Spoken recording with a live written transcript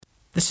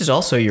This is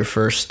also your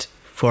first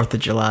 4th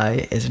of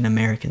July as an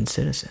American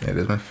citizen. It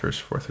is my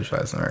first 4th of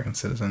July as an American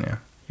citizen, yeah.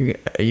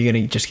 Are you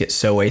going to just get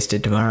so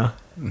wasted tomorrow?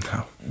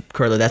 No.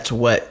 Corla, that's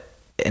what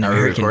an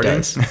American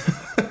does.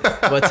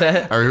 What's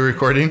that? Are we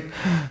recording?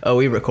 Oh,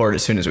 we record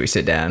as soon as we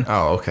sit down.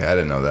 Oh, okay. I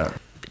didn't know that.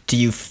 Do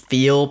you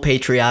feel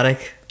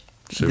patriotic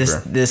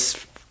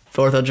this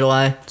 4th of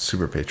July?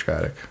 Super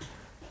patriotic.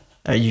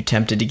 Are you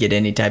tempted to get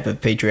any type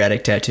of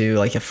patriotic tattoo,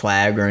 like a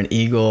flag or an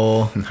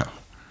eagle? No.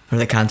 Or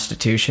the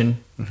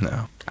Constitution?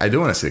 No. I do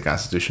want to see the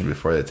Constitution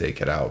before they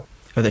take it out.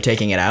 Or they're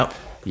taking it out?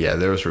 Yeah,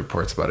 there was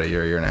reports about a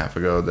year and a half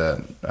ago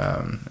that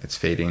it's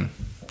fading,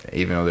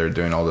 even though they're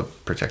doing all the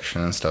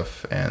protection and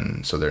stuff,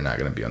 and so they're not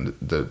going to be on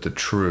the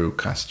true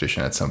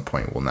Constitution at some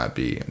point will not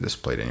be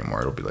displayed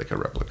anymore. It'll be like a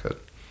replica.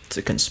 It's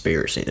a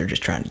conspiracy. They're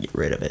just trying to get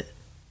rid of it.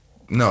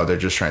 No, they're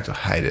just trying to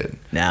hide it.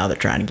 Now they're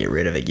trying to get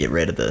rid of it, get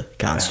rid of the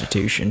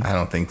Constitution. I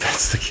don't think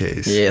that's the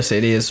case. Yes,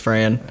 it is,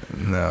 friend.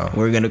 No.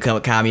 We're going to become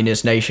a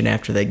communist nation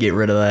after they get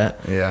rid of that.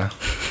 Yeah,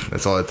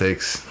 that's all it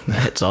takes.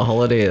 That's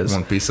all it is.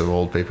 One piece of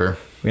old paper.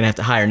 We're going to have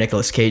to hire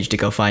Nicolas Cage to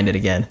go find it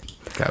again.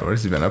 God, what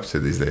has he been up to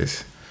these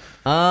days?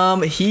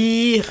 What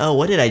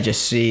did I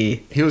just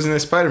see? He was in the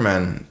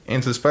Spider-Man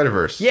Into the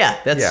Spider-Verse. Yeah,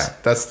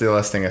 that's the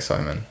last thing I saw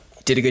him in.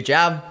 Did a good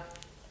job.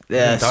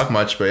 Didn't talk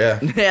much, but yeah.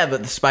 Yeah,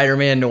 but the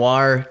Spider-Man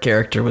noir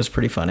character was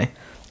pretty funny.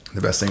 The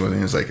best thing was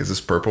he was like, "Is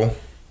this purple?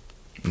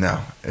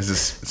 No. Is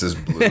this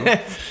blue?"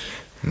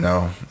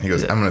 No. He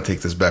goes, "I'm gonna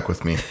take this back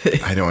with me.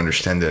 I don't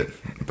understand it,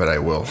 but I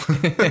will."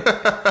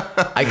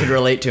 I could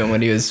relate to him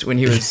when he was saying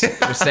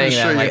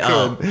that. I'm like,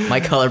 oh, my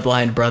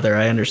colorblind brother,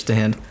 I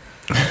understand.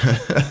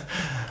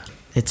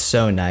 It's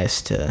so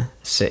nice to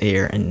sit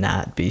here and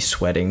not be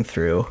sweating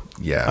through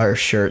our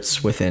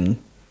shirts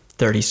within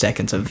 30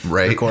 seconds of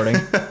recording.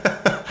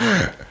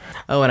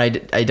 Oh,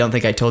 and I don't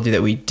think I told you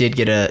that we did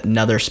get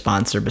another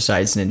sponsor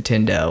besides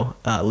Nintendo,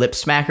 Lip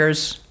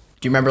Smackers.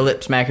 Do you remember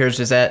Lip Smackers?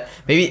 Is that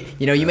maybe,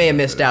 you may have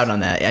missed out on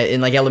that.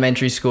 In like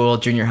elementary school,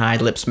 junior high,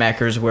 Lip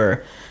Smackers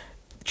were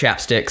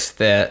chapsticks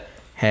that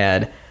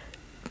had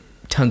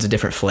tons of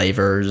different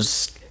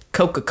flavors.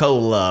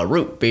 Coca-Cola,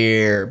 root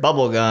beer,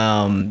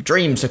 bubblegum,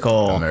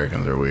 dreamsicle.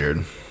 Americans are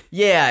weird.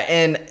 Yeah,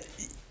 and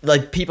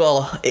like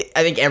people,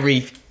 I think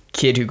every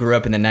kid who grew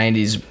up in the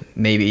 90s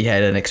maybe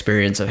had an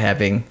experience of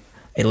having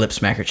a Lip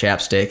Smacker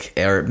chapstick,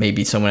 or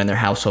maybe someone in their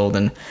household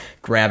and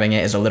grabbing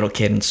it as a little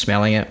kid and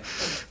smelling it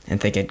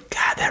and thinking,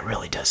 God, that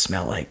really does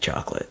smell like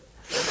chocolate.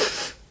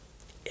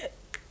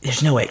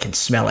 There's no way it can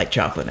smell like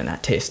chocolate and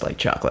not taste like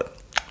chocolate.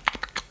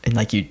 And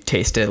like you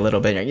taste it a little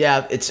bit, and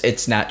yeah,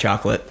 it's not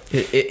chocolate.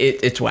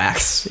 It's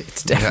wax.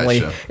 It's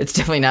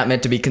definitely not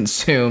meant to be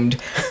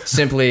consumed.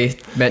 Simply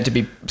meant to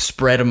be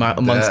spread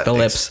amongst the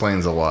lips.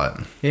 Explains a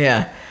lot.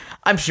 Yeah,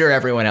 I'm sure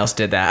everyone else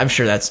did that. I'm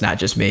sure that's not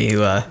just me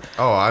who.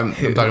 I'm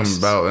talking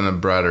about in a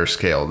broader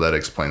scale. That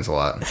explains a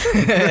lot.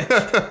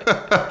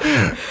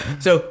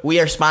 So we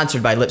are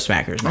sponsored by Lip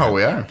Smackers now. Oh,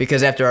 we are.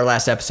 Because after our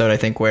last episode, I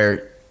think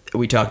where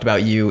we talked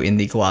about you in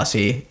the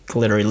glossy,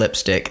 glittery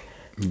lipstick.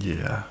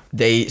 Yeah.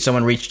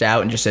 Someone reached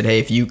out and just said, hey,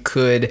 if you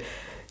could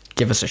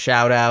give us a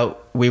shout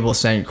out, we will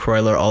send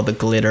Croyler all the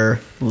glitter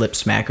lip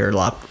smacker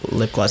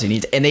lip gloss he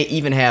needs. And they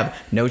even have,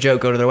 no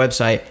joke, go to their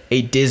website,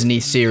 a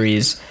Disney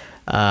series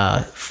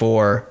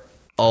for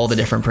all the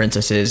different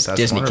princesses,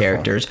 Disney wonderful.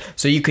 characters.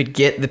 So you could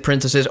get the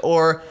princesses,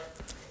 or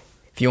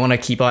if you want to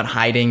keep on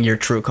hiding your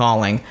true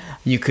calling,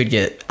 you could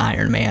get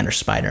Iron Man or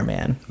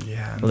Spider-Man.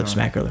 Yeah. Lip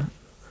smacker.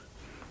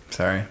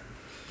 Sorry.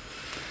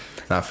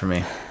 Not for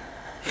me.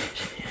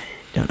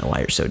 Don't know why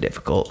you're so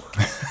difficult,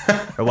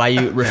 or why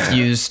you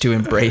refuse to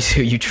embrace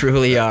who you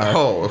truly are.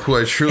 Oh, who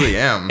I truly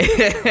am.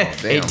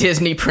 A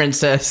Disney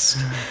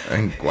princess.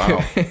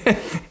 Wow.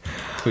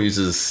 Who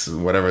uses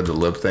whatever the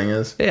lip thing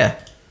is? Yeah.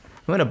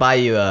 I'm going to buy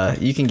you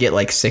you can get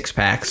like 6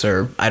 packs,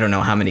 or I don't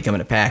know how many come in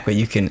a pack, but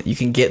you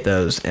can get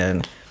those,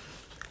 and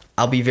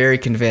I'll be very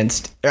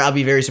convinced, or I'll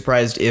be very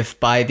surprised if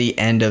by the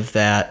end of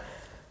that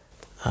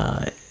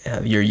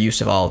your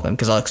use of all of them,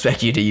 because I'll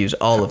expect you to use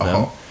all of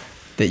them.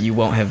 That you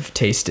won't have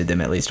tasted them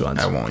at least once.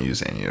 I won't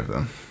use any of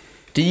them.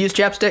 Do you use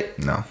chapstick?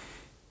 No.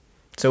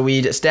 So we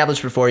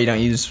established before you don't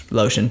use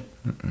lotion.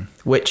 Mm-mm.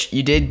 Which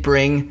you did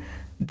bring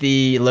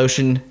the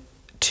lotion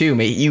to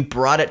me. You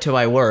brought it to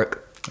my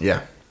work.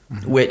 Yeah.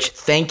 Mm-hmm. Which,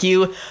 thank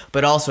you,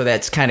 but also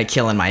that's kind of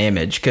killing my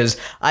image, because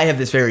I have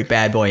this very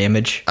bad boy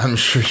image. I'm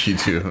sure you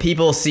do.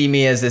 People see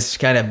me as this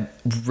kind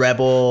of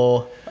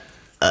rebel,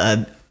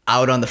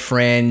 out on the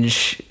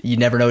fringe, you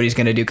never know what he's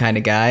going to do kind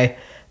of guy.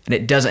 And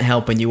it doesn't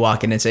help when you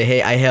walk in and say,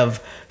 hey, I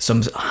have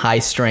some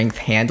high-strength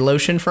hand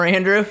lotion for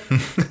Andrew.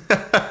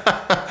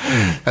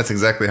 That's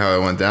exactly how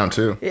it went down,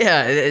 too.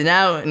 Yeah,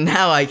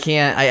 now I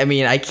can't,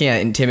 I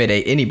can't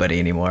intimidate anybody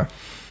anymore.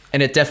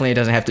 And it definitely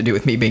doesn't have to do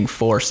with me being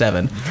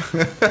 4'7".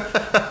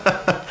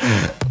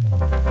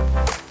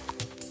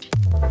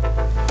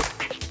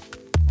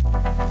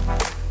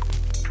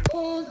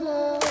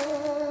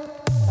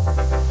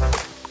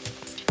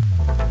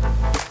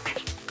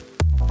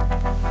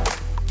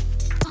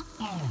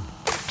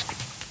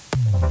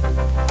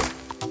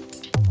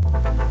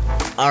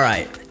 All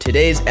right,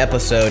 today's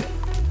episode,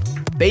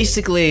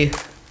 basically,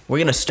 we're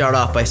going to start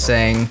off by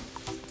saying...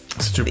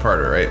 It's a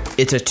two-parter, right?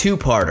 It's a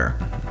two-parter.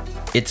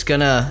 It's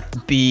going to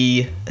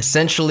be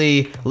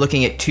essentially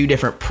looking at two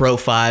different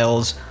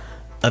profiles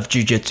of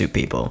jiu-jitsu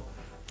people.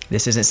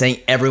 This isn't saying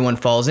everyone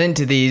falls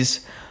into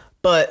these,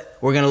 but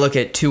we're going to look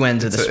at two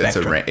ends of the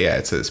spectrum.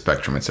 It's a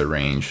spectrum. It's a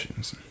range.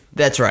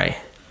 That's right.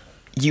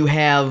 You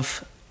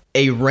have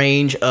a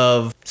range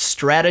of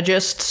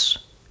strategists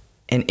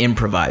and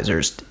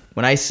improvisers.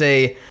 When I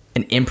say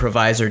an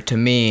improviser, to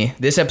me,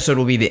 this episode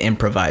will be the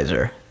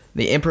improviser.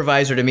 The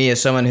improviser to me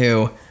is someone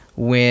who,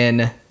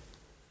 when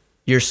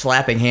you're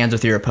slapping hands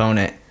with your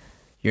opponent,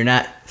 you're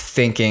not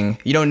thinking,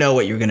 you don't know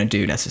what you're going to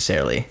do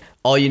necessarily.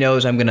 All you know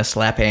is I'm going to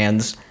slap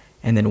hands,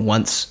 and then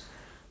once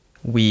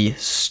we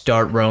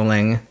start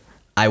rolling,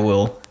 I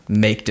will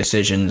make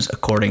decisions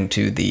according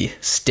to the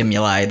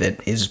stimuli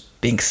that is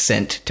being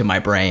sent to my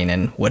brain,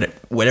 and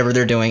whatever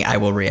they're doing, I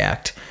will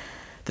react.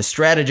 The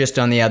strategist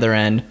on the other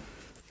end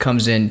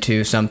comes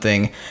into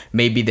something,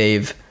 maybe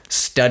they've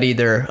studied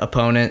their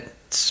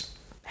opponent's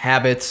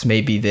habits,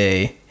 maybe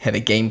they have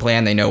a game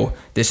plan, they know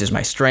this is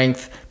my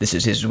strength, this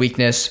is his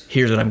weakness,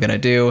 here's what I'm going to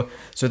do.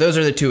 So those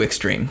are the two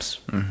extremes.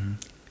 Mm-hmm.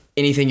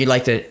 Anything you'd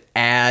like to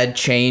add,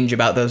 change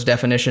about those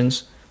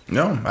definitions?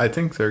 No, I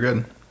think they're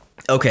good.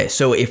 Okay,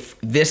 so if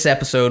this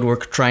episode we're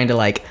trying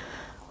to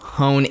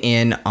hone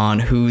in on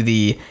who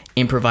the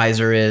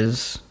improviser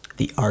is,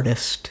 the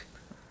artist.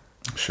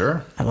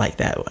 Sure. I like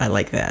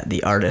that.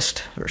 The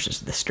artist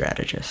versus the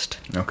strategist.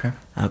 Okay.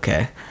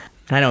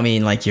 And I don't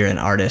mean like you're an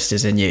artist,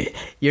 as in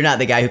you're not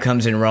the guy who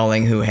comes in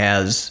rolling who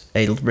has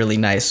a really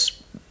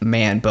nice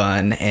man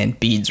bun and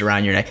beads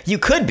around your neck. You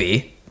could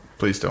be.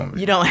 Please don't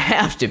be. You don't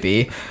have to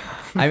be.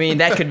 I mean,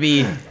 that could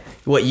be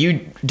what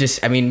you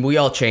just... I mean, we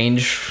all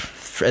change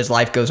as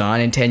life goes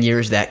on. In 10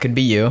 years, that could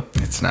be you.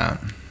 It's not.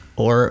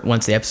 Or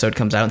once the episode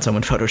comes out and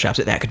someone photoshops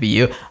it, that could be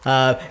you.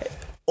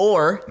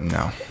 Or...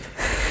 No.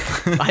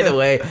 By the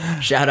way,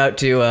 shout out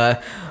to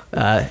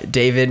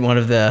David, one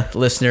of the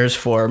listeners,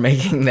 for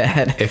making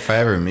that If I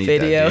ever meet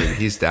video. That dude,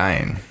 he's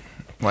dying.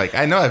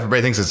 I know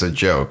everybody thinks it's a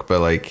joke,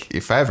 but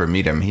if I ever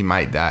meet him, he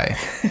might die.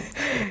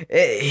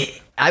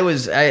 I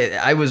was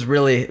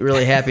really,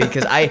 really happy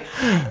because I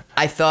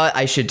thought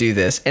I should do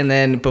this. And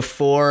then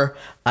before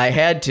I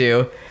had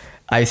to,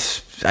 I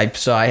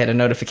saw I had a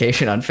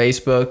notification on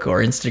Facebook or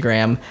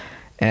Instagram,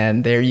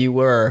 and there you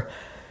were.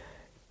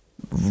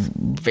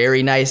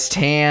 Very nice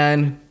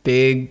tan,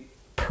 big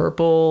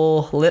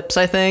purple lips,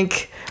 I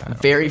think.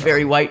 Very,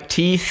 very white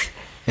teeth,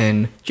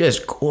 and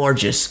just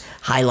gorgeous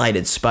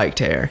highlighted spiked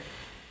hair.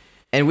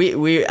 And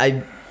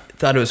I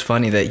thought it was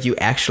funny that you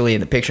actually,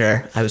 in the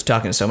picture, I was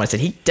talking to someone, I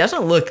said, he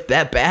doesn't look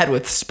that bad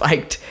with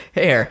spiked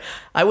hair.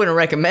 I wouldn't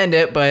recommend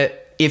it,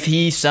 but if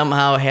he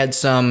somehow had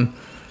some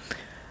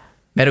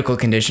medical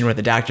condition where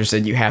the doctor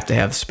said you have to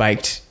have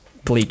spiked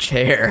bleached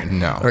hair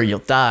or you'll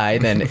die,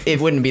 then it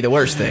wouldn't be the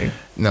worst thing.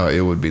 No,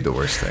 it would be the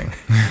worst thing.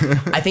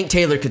 I think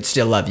Taylor could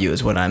still love you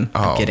is what I'm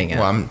getting at.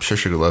 Well, I'm sure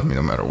she could love me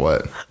no matter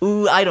what.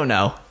 Ooh, I don't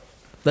know.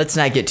 Let's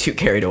not get too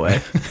carried away.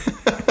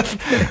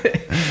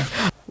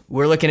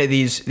 We're looking at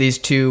these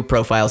two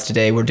profiles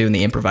today. We're doing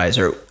the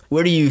improviser.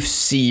 Where do you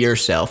see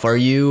yourself? Do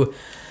you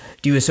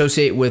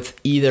associate with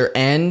either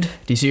end?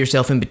 Do you see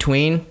yourself in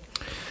between?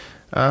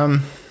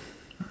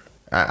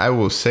 I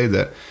will say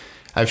that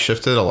I've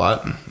shifted a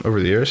lot over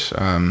the years.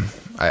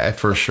 I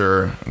for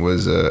sure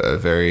was a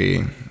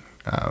very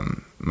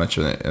much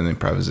an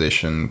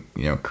improvisation,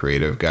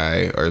 creative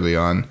guy early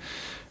on.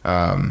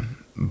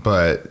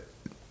 But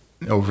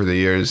over the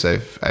years,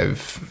 I've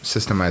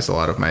systemized a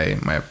lot of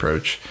my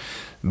approach.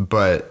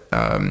 But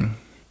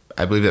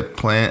I believe that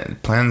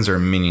plans are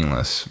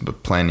meaningless,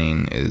 but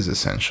planning is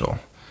essential.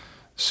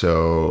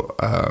 So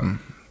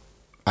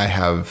I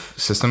have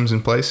systems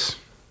in place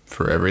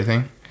for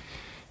everything,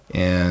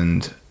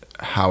 and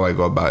how I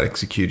go about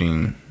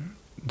executing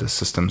the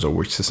systems, or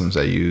which systems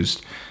I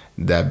used,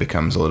 that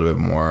becomes a little bit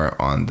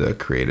more on the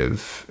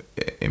creative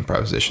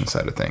improvisation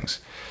side of things.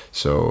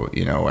 So,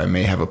 I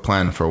may have a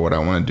plan for what I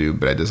want to do,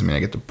 but that doesn't mean I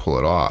get to pull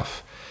it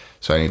off.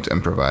 So I need to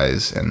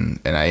improvise,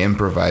 and I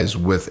improvise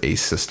with a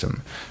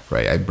system,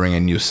 right? I bring a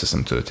new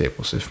system to the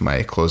table. So if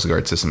my closed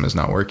guard system is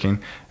not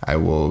working, I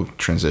will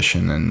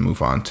transition and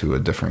move on to a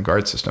different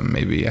guard system,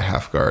 maybe a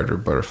half guard or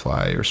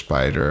butterfly or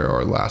spider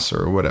or lasso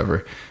or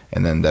whatever.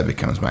 And then that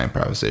becomes my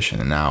improvisation.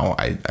 And now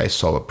I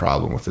solve a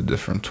problem with a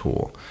different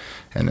tool.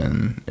 And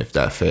then if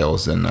that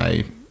fails, then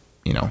I,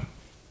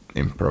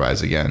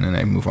 improvise again and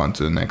I move on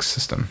to the next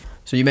system.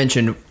 So you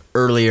mentioned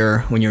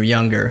earlier when you were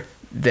younger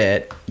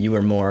that you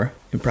were more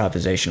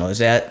improvisational. Is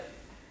that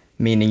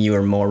meaning you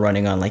were more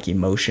running on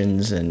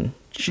emotions and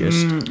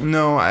just...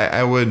 No,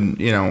 I would,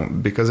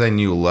 because I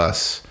knew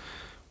less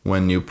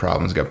when new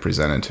problems got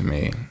presented to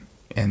me,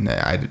 and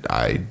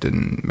I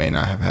may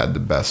not have had the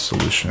best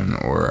solution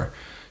or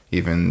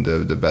even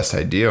the best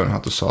idea on how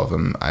to solve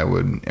them, I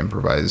would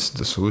improvise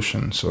the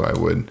solution. So I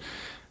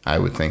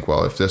would think,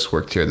 well, if this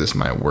worked here, this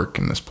might work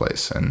in this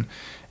place, and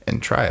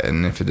try it.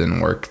 And if it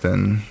didn't work,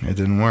 then it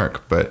didn't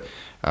work. But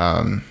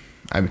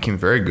I became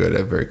very good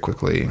at very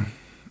quickly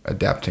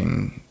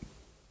adapting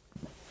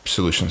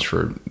solutions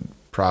for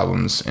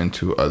problems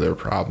into other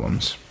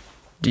problems.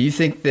 Do you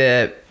think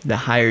that the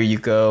higher you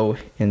go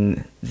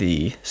in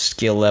the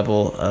skill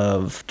level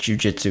of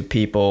jiu-jitsu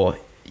people,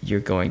 you're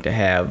going to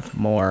have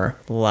more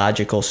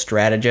logical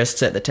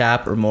strategists at the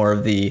top, or more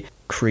of the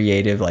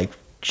creative, like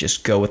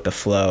just go with the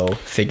flow,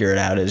 figure it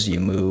out as you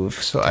move?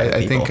 So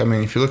I think, I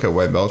mean, if you look at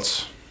white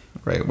belts,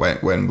 right,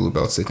 white and blue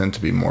belts, they tend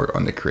to be more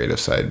on the creative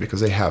side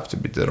because they have to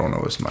be, they don't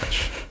know as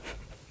much.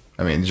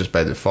 I mean, just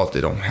by default,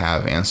 they don't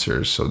have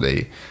answers, so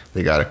they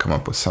got to come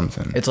up with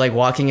something. It's like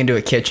walking into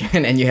a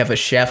kitchen and you have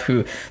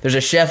there's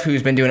a chef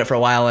who's been doing it for a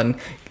while and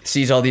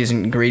sees all these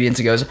ingredients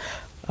and goes,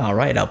 all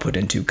right, I'll put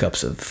in 2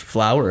 cups of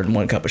flour and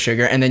 1 cup of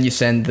sugar. And then you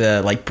send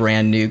the like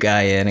brand new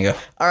guy in and go,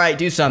 all right,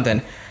 do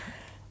something.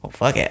 Well,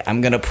 fuck it.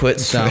 I'm going to put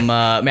some,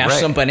 mash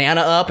some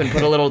banana up and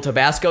put a little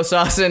Tabasco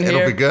sauce in here.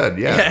 It'll be good.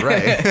 Yeah,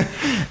 right.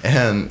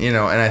 And, and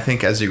I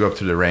think as you go up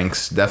through the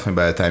ranks, definitely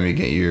by the time you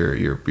get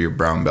your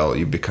brown belt,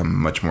 you become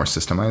much more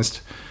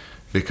systemized,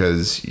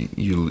 because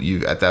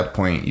you at that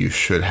point, you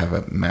should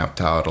have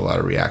mapped out a lot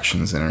of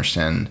reactions and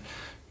understand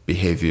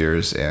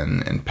behaviors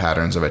and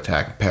patterns of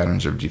attack,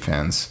 patterns of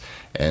defense,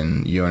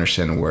 and you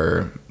understand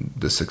where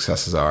the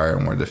successes are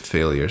and where the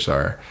failures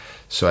are.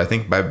 So I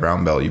think by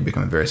brown belt, you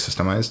become very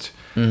systemized.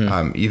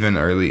 Mm-hmm. Even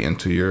early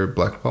into your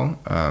black belt.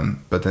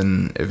 But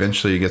then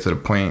eventually you get to the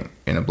point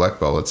in a black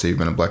belt, let's say you've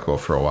been a black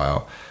belt for a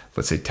while,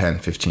 let's say 10,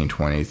 15,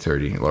 20,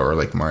 30, or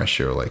like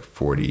Marcio, like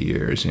 40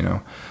 years,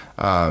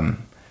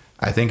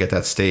 I think at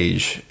that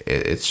stage,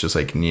 it's just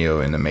like Neo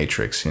in the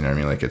Matrix, you know what I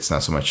mean? Like, it's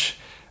not so much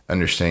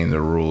understanding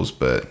the rules,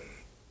 but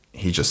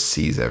he just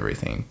sees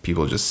everything.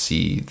 People just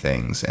see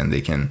things, and they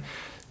can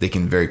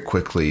very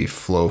quickly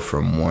flow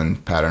from one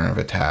pattern of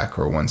attack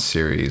or one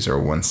series or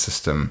one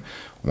system,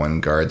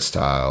 one guard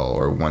style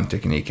or one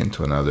technique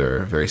into another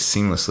very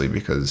seamlessly,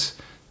 because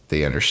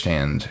they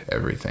understand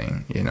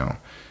everything,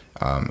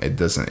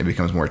 it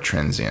becomes more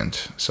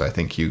transient. So I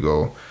think you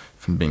go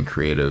from being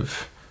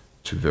creative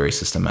to very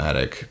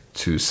systematic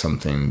to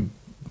something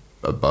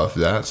above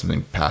that,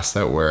 something past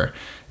that, where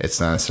it's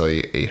not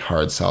necessarily a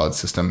hard, solid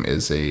system,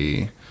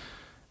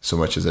 so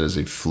much as it is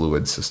a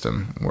fluid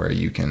system where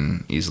you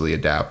can easily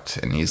adapt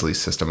and easily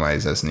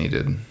systemize as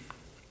needed.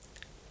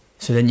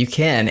 So then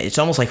it's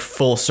almost like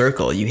full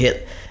circle.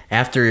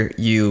 After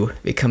you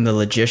become the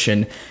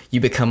logician,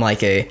 you become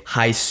like a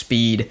high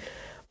speed,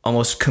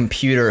 almost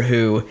computer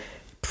who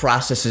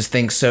processes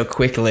things so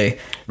quickly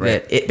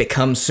that it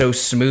becomes so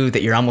smooth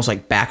that you're almost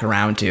like back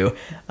around to,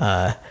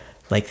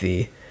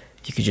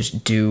 you could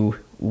just do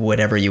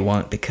whatever you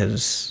want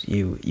because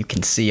you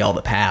can see all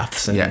the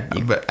paths.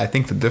 And but I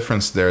think the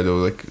difference there, though,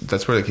 like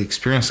that's where like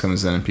experience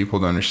comes in, and people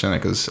don't understand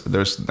it, because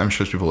I'm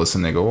sure people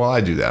listen, they go, well,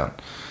 I do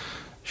that.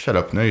 Shut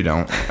up. No, you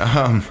don't.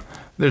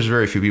 There's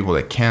very few people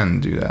that can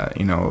do that.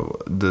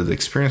 The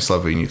experience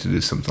level you need to do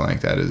something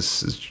like that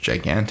is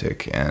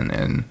gigantic,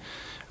 and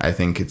I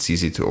think it's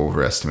easy to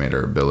overestimate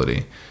our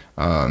ability.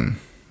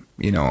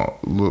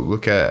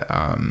 Look at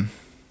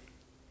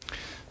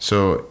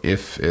so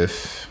if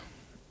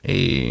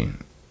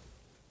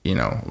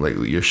like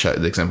your chef,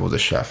 the example of the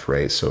chef,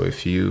 right? So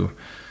if you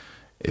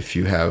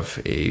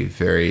have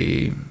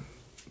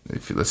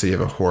let's say you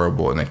have a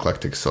horrible and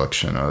eclectic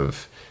selection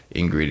of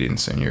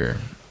ingredients on your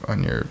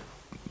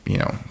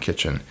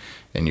kitchen,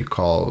 and you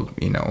call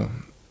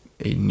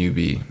a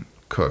newbie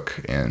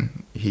cook,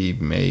 and he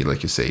may,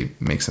 like you say,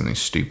 make something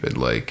stupid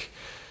like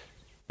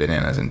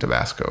bananas and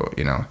Tabasco,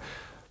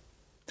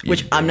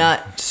 which I'm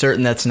not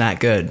certain that's not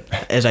good.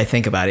 As I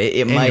think about it,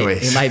 it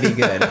might be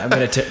good. I'm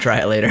gonna try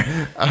it later.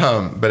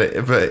 But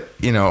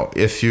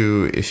if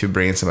you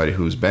bring in somebody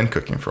who's been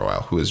cooking for a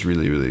while, who is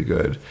really, really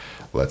good,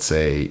 let's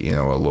say,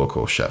 a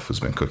local chef who's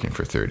been cooking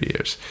for 30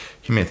 years,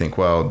 he may think,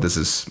 well,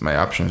 my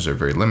options are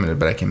very limited,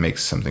 but I can make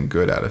something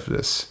good out of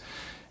this.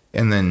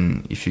 And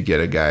then if you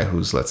get a guy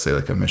who's, let's say,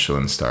 like a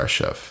Michelin star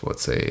chef,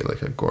 let's say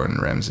like a Gordon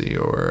Ramsay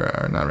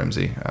or not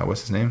Ramsay,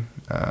 what's his name?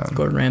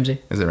 Gordon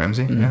Ramsay. Is it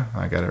Ramsay? Mm-hmm. Yeah,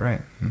 I got it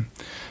right.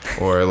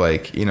 Mm-hmm. Or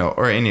like,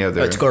 or any other.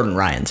 Oh, it's Gordon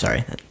Ryan,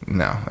 sorry.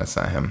 No, that's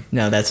not him.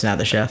 No, that's not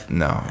the chef?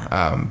 No.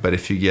 But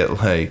if you get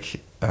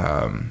like,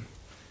 a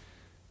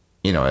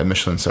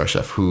Michelin star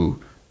chef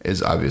who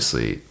is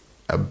obviously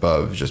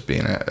above just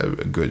being a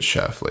good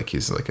chef, like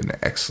he's like an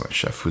excellent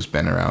chef who's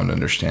been around,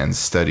 understands,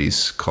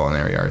 studies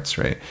culinary arts,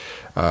 right?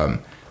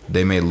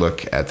 They may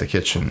look at the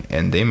kitchen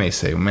and they may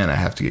say, man, I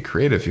have to get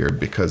creative here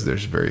because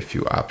there's very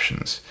few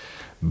options.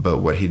 But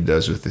what he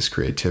does with this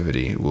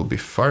creativity will be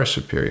far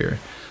superior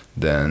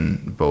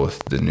than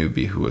both the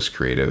newbie who was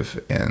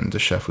creative and the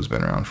chef who's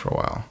been around for a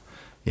while.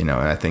 And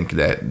I think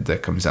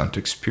that comes down to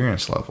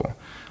experience level.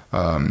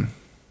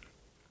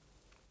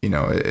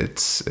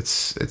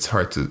 It's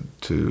hard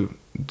to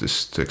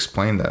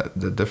explain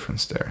the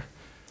difference there.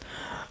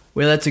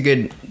 Well, that's a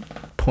good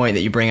point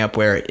that you bring up,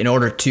 where in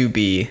order to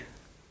be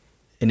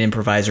an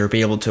improviser,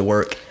 be able to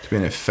work, to be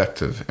an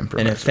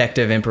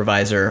effective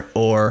improviser,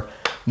 or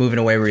moving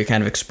away where you're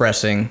kind of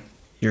expressing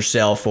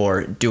yourself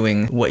or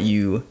doing what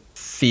you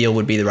feel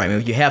would be the right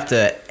move, you have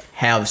to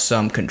have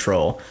some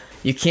control.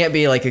 You can't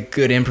be like a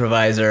good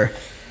improviser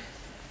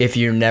if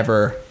you're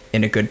never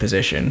in a good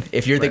position.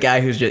 If you're the guy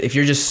if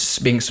you're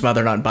just being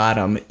smothered on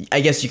bottom,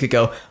 I guess you could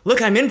go,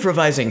 look, I'm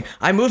improvising.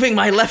 I'm moving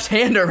my left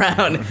hand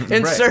around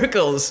in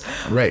circles.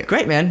 Right.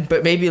 Great, man.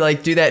 But maybe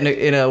like do that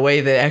in a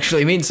way that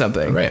actually means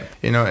something. Right.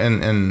 You know,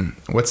 and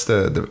what's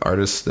the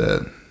artist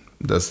that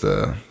does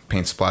the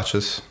paint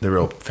splotches? The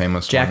real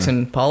famous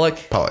Jackson one? Pollock?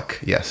 Pollock,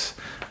 yes.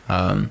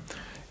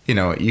 You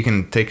know, you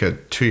can take a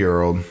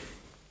 2-year-old,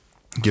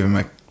 give him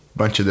a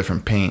bunch of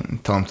different paint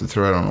and tell him to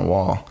throw it on a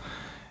wall.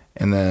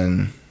 And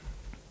then,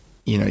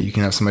 you know, you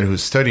can have somebody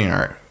who's studying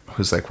art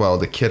who's like, well,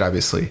 the kid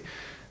obviously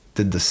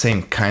did the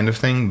same kind of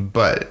thing,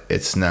 but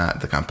it's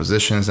not, the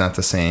composition is not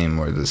the same,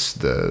 or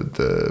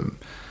the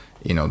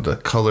you know, the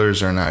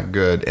colors are not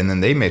good. And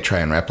then they may try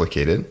and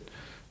replicate it,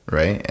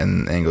 right?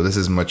 And go, this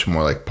is much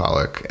more like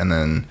Pollock. And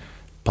then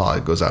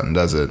Pollock goes out and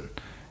does it.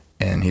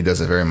 And he does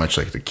it very much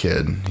like the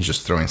kid. He's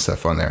just throwing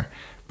stuff on there.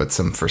 But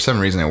for some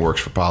reason it works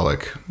for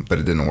Pollock, but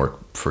it didn't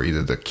work for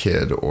either the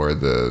kid or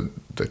the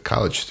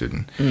college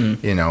student.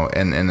 You know,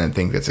 and I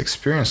think that's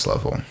experience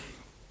level.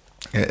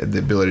 The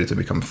ability to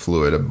become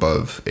fluid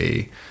above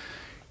a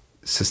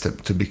system,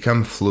 to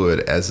become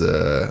fluid as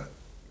a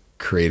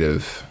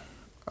creative,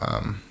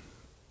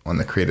 on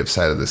the creative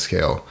side of the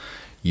scale,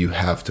 you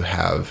have to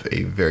have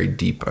a very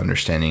deep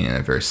understanding and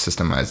a very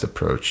systemized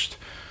approach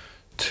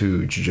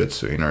to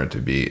jiu-jitsu in order to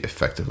be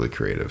effectively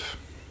creative.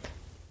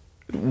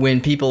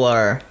 When people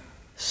are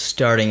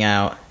starting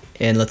out,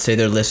 and let's say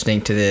they're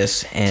listening to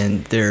this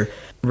and they're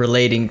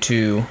relating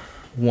to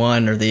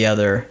one or the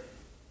other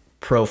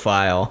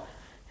profile,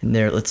 and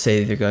let's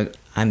say they're going,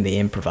 I'm the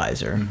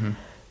improviser. Mm-hmm.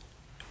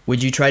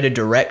 Would you try to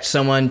direct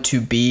someone to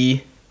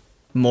be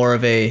more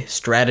of a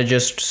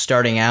strategist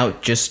starting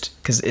out,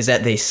 just because is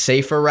that the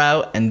safer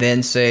route, and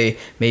then say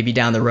maybe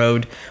down the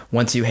road,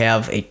 once you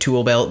have a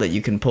tool belt that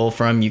you can pull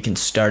from, you can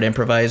start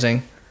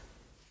improvising?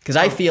 Because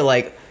I feel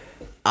like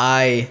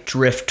I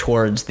drift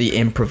towards the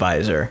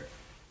improviser,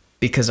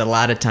 because a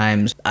lot of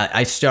times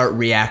I start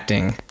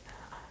reacting.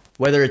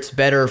 Whether it's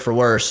better or for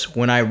worse,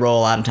 when I roll,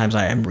 a lot of times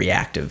I am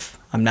reactive.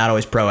 I'm not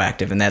always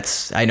proactive, and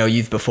that's, I know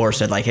you've before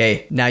said like,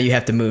 hey, now you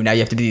have to move, now you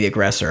have to be the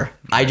aggressor.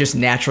 I just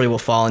naturally will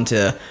fall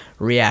into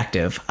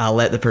reactive. I'll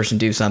let the person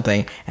do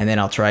something, and then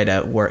I'll try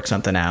to work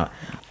something out.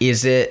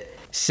 Is it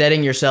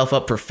setting yourself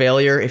up for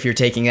failure if you're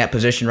taking that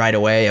position right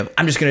away of,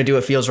 I'm just going to do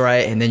what feels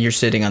right, and then you're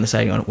sitting on the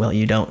side going, well,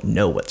 you don't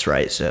know what's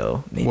right,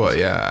 so maybe. Well,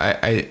 yeah,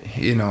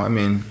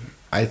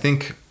 I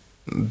think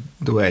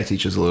the way I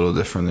teach is a little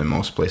different than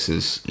most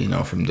places. You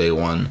know, from day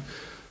one,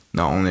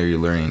 not only are you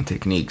learning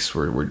techniques,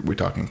 we're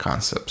talking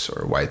concepts,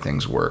 or why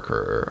things work,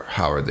 or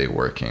how are they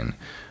working.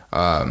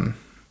 And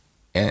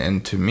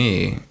to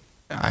me,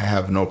 I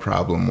have no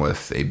problem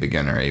with a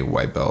beginner, a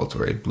white belt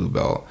or a blue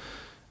belt,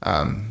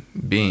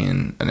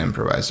 being an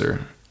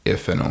improviser,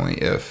 if and only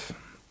if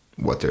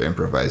what they're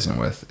improvising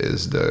with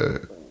is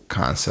the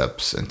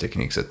concepts and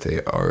techniques that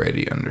they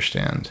already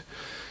understand.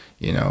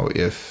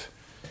 If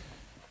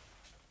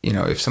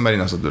somebody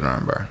knows how to do an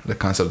armbar, the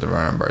concept of an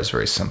armbar is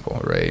very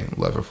simple, right?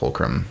 Lever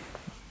fulcrum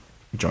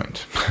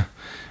joint.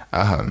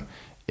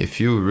 If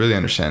you really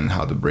understand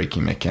how the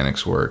braking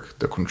mechanics work,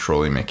 the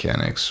controlling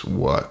mechanics,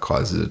 what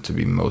causes it to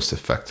be most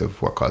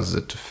effective, what causes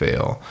it to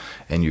fail,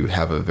 and you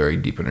have a very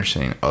deep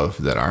understanding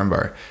of that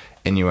armbar,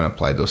 and you want to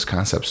apply those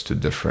concepts to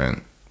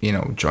different,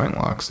 joint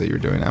locks that you're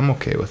doing, I'm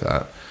okay with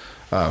that.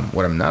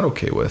 What I'm not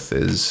okay with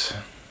is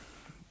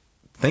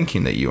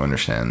thinking that you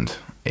understand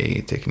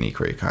a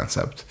technique or a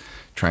concept,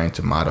 trying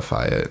to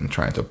modify it and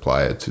trying to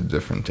apply it to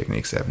different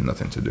techniques that have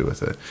nothing to do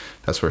with it.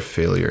 That's where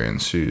failure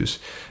ensues.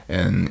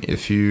 And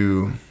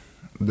the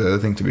other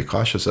thing to be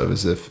cautious of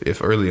is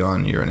if early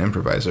on you're an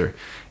improviser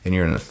and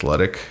you're an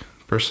athletic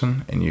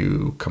person and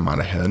you come out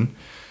ahead,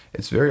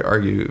 it's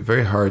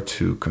very hard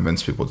to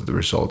convince people that the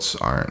results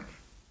aren't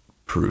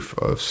proof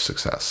of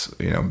success,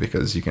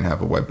 because you can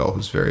have a white belt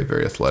who's very,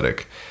 very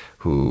athletic,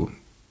 who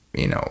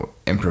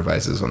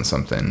improvises on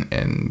something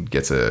and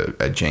gets a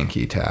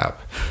janky tap,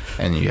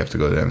 and you have to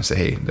go to them and say,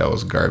 hey, that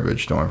was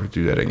garbage, don't ever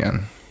do that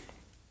again.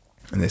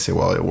 And they say,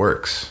 well, it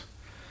works.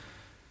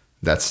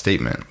 That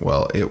statement,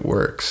 well, it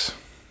works,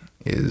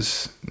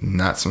 is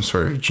not some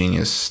sort of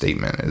genius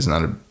statement. It's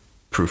not a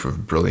proof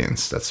of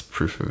brilliance. That's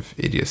proof of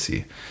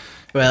idiocy.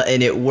 Well,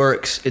 and it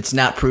works. It's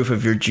not proof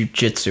of your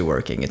jiu-jitsu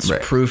working. It's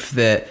right. Proof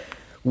that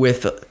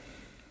with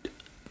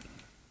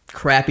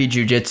crappy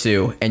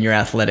jiu-jitsu and your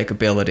athletic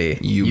ability,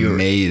 you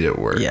made it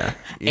work. Yeah,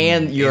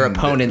 and your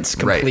opponent's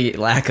complete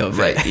lack of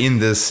it. Right, in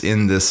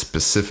this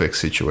specific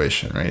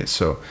situation, right?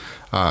 So,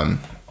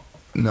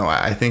 no,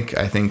 I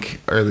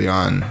think early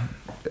on,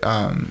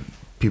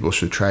 people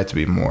should try to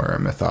be more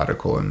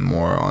methodical and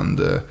more on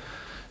the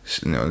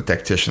the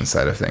tactician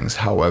side of things.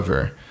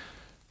 However,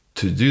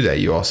 to do that,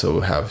 you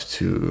also have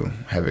to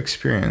have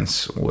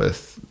experience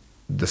with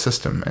the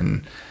system,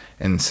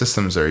 and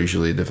systems are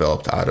usually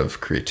developed out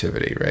of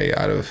creativity, right?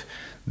 Out of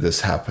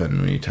this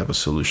happened, we need to have a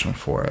solution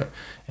for it.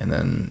 And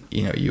then,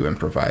 you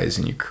improvise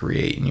and you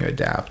create and you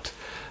adapt.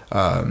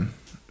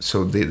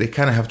 so they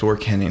kind of have to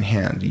work hand in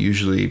hand.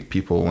 Usually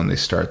people, when they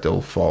start,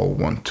 they'll fall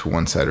to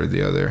one side or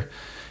the other.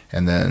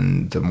 And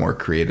then the more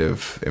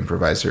creative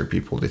improviser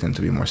people, they tend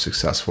to be more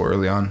successful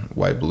early on.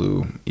 White,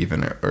 blue,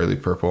 even early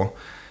purple.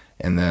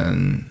 And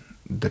then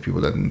the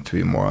people that tend to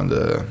be more on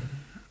the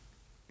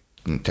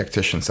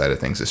tactician side of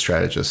things, the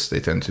strategists,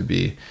 they tend to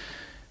be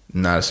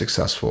not as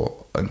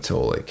successful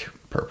until like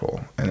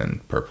purple. And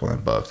then purple and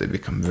above, they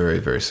become very,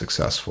 very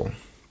successful.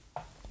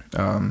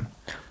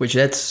 Which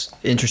that's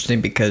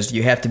interesting because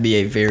you have to be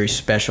a very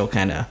special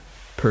kind of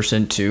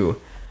person to...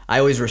 I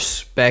always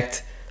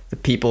respect the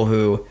people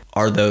who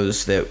are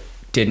those that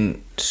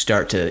didn't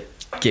start to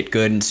get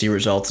good and see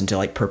results until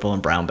like purple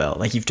and brown belt.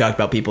 Like you've talked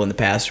about people in the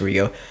past where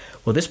you go,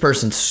 well, this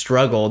person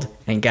struggled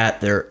and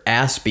got their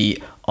ass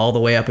beat all the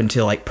way up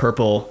until like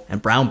purple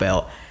and brown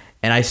belt.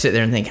 And I sit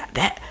there and think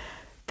that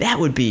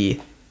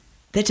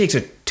takes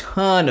a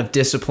ton of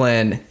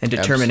discipline and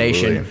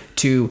determination Absolutely.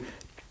 to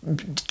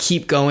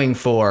keep going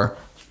for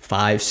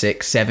 5,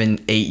 6,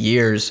 7, 8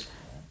 years,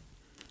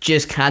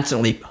 just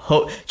constantly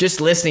just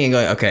listening and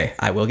going, okay,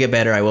 I will get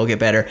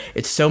better.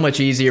 It's so much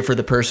easier for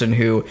the person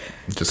who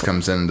just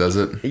comes in and does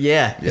it.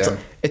 Yeah.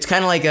 It's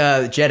kind of like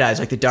Jedis,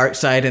 like the dark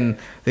side and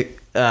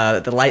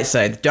the light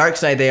side. The dark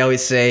side, they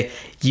always say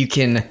you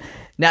can,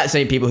 not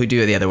saying people who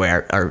do it the other way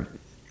are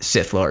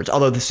Sith Lords,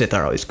 although the Sith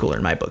are always cooler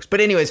in my books.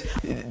 But anyways,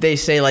 they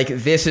say like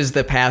this is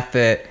the path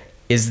that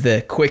is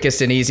the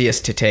quickest and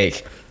easiest to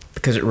take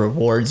because it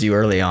rewards you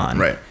early on.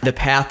 Right. The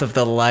path of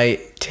the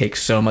light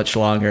takes so much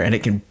longer and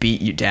it can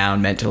beat you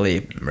down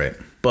mentally. Right.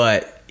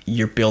 But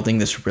you're building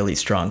this really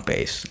strong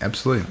base.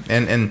 Absolutely.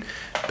 And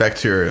back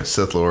to your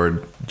Sith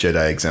Lord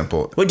Jedi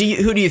example. Who do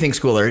you think's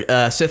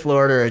cooler, Sith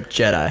Lord or a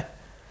Jedi?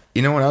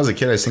 You know, when I was a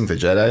kid, I think the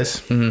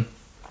Jedis. Mm-hmm.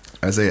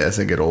 As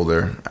I get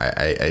older,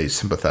 I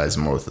sympathize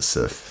more with the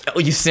Sith. Oh,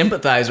 you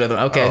sympathize with them?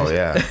 Okay. Oh,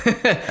 yeah.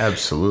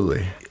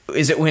 Absolutely.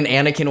 Is it when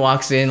Anakin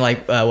walks in,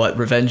 like,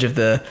 Revenge of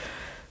the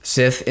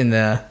Sith in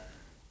the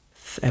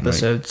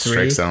episode 3?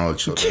 Strikes down all the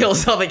children.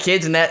 Kills all the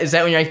kids, and is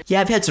that when you're like,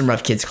 yeah, I've had some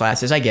rough kids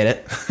classes, I get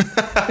it.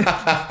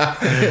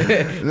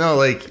 No,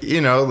 like,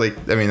 you know, like,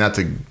 I mean, not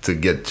to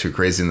get too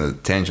crazy in the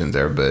tangent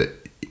there, but,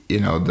 you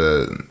know,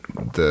 the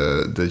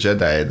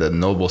Jedi, the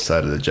noble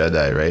side of the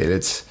Jedi,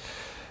 right?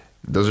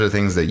 Those are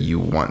things that you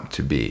want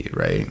to be,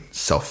 right?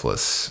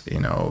 Selfless,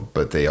 you know,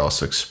 but they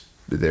also,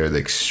 they're the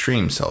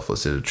extreme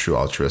selfless. They're the true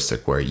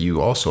altruistic where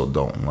you also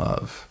don't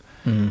love,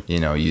 you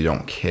know, you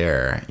don't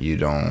care. You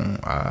don't,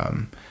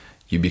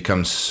 you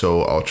become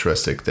so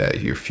altruistic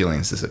that your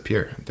feelings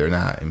disappear. They're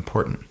not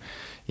important.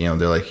 You know,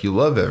 they're like, you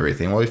love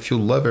everything. Well, if you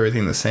love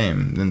everything the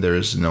same, then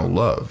there's no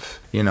love,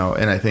 you know?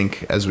 And I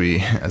think as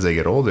I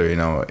get older, you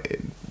know,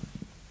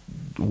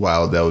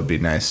 while that would be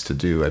nice to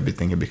do, I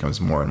think it becomes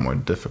more and more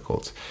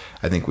difficult.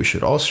 I think we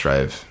should all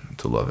strive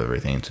to love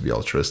everything, to be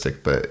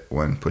altruistic, but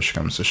when push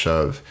comes to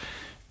shove,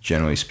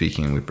 generally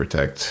speaking, we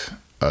protect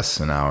us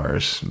and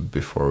ours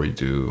before we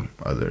do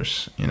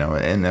others, you know?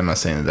 And I'm not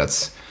saying that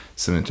that's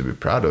something to be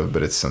proud of,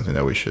 but it's something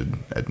that we should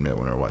admit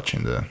when we're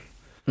watching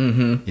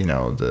you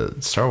know, the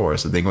Star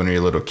Wars. I think when you're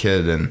a little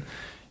kid and,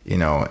 you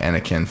know,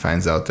 Anakin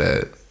finds out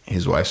that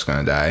his wife's going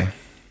to die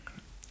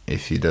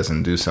if he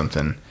doesn't do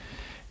something,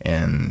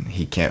 and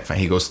he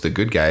goes to the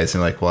good guys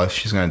and like, well, if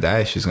she's going to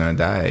die, she's going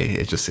to die.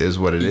 It just is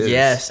what it is.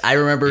 Yes. I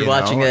remember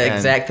watching the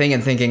exact thing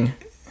and thinking,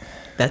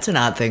 that's an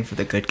odd thing for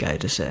the good guy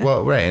to say.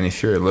 Well, right. And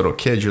if you're a little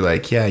kid, you're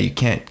like, yeah, you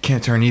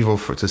can't turn evil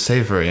to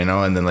save her, you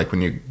know? And then like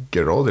when you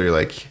get older, you're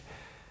like,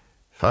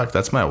 fuck,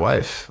 that's my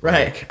wife.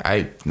 Right. Like,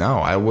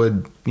 I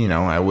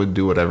would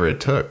do whatever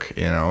it took,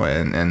 you know?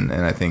 And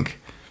I think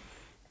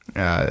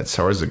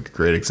Star Wars is a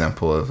great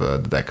example of the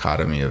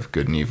dichotomy of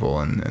good and evil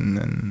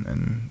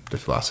and the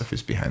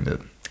philosophies behind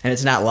it. And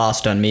it's not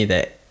lost on me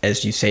that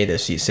as you say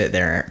this, you sit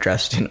there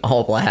dressed in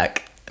all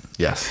black.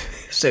 Yes.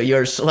 So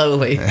you're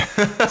slowly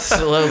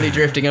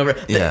drifting over.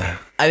 Yeah.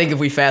 I think if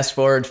we fast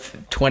forward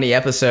 20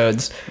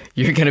 episodes,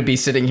 you're going to be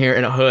sitting here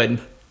in a hood.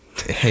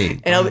 Hey,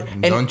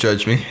 don't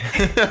judge me.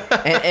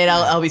 and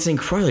I'll be saying,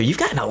 Froiler, you've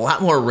gotten a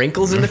lot more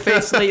wrinkles in the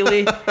face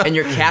lately, and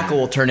your cackle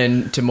will turn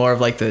into more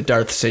of like the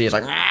Darth Sidious,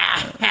 like.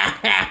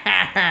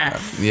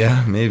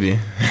 Yeah, maybe.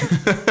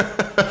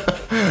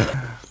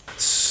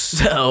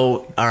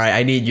 So, all right,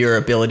 I need your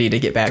ability to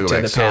get back to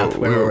the path.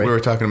 We were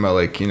talking about,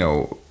 like, you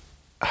know,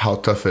 how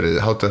tough it is.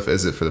 How tough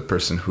is it for the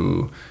person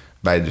who,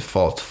 by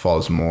default,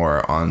 falls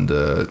more on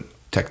the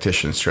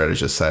tactician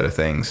strategist side of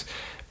things?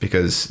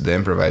 Because the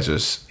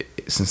improvisers,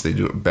 since they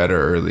do it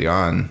better early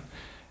on,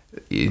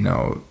 you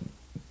know,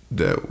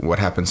 what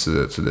happens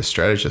to the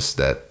strategists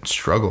that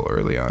struggle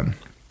early on?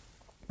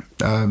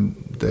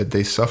 That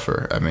they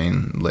suffer. I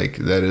mean, like,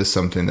 that is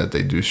something that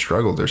they do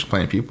struggle. There's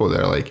plenty of people that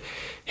are like,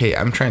 hey,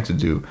 I'm trying to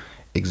do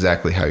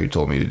exactly how you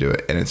told me to do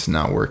it, and it's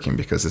not working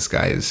because this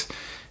guy is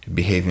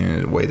behaving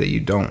in a way that you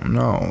don't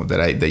know,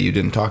 that you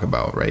didn't talk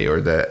about, right?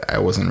 Or that I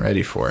wasn't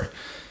ready for.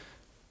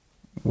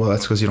 Well,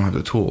 that's because you don't have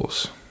the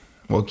tools.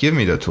 Well, give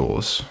me the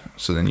tools.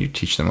 So then you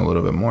teach them a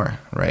little bit more,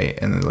 right?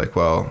 And they're like,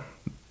 well,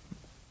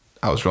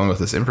 I was rolling with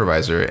this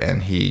improviser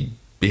and he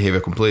behaved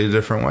a completely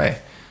different way.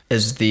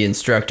 as the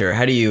instructor?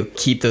 How do you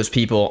keep those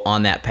people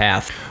on that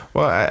path?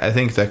 Well, I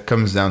think that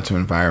comes down to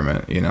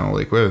environment. You know,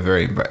 like we have a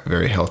very,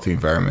 very healthy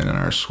environment in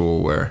our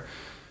school where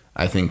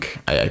I think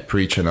I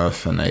preach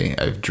enough and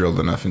I've drilled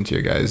enough into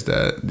you guys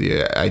that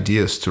the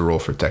idea is to roll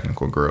for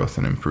technical growth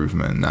and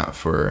improvement, not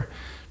for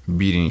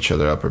beating each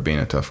other up or being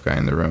a tough guy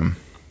in the room.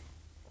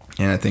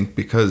 And I think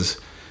because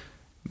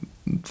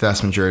the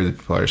vast majority of the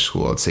people at our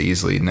school, I'd say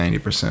easily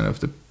 90%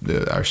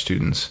 of our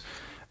students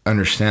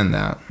understand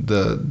that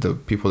the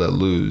people that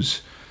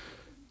lose,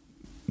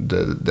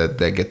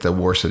 that get the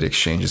worst of the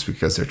exchanges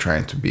because they're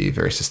trying to be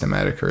very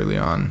systematic early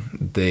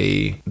on,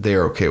 they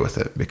are okay with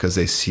it because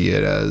they see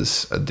it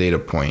as a data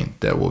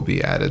point that will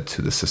be added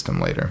to the system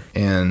later.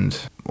 And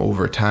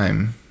over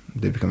time,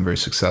 they become very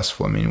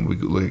successful. I mean, we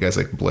look at guys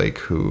like Blake,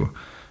 who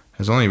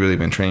has only really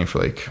been training for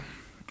like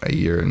a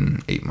year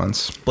and 8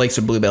 months. Blake's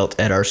a blue belt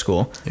at our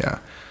school. Yeah.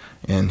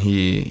 And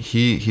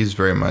he's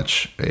very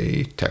much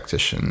a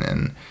tactician,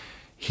 and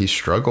he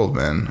struggled,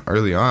 man,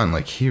 early on.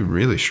 Like, he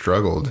really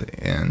struggled,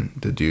 and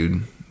the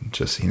dude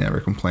he never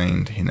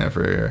complained. He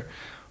never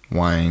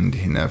whined.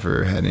 He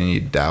never had any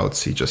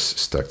doubts. He just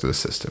stuck to the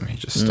system. He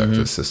just stuck to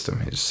the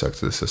system. He just stuck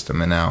to the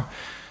system. And now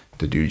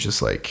the dude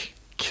just, like,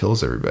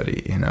 kills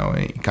everybody, you know,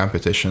 in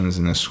competitions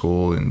in this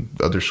school and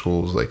other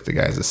schools. Like, the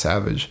guy's a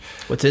savage.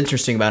 What's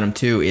interesting about him,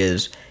 too,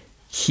 is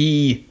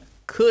he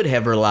could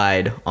have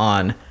relied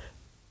on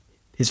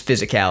his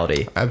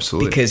physicality.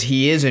 Absolutely. Because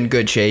he is in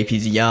good shape.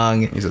 He's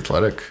young. He's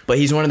athletic. But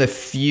he's one of the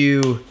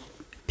few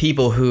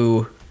people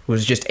who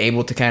was just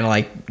able to kind of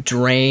like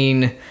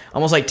drain,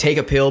 almost like take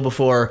a pill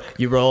before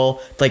you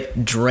roll,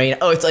 like drain.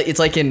 Oh, it's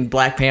like in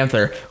Black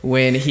Panther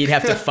when he'd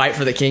have to fight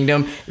for the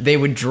kingdom. They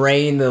would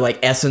drain the like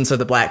essence of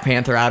the Black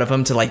Panther out of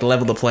him to like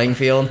level the playing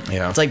field.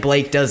 Yeah. It's like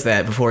Blake does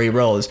that before he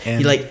rolls. And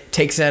he like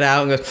takes that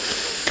out and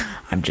goes,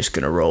 I'm just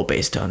going to roll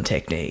based on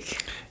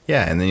technique.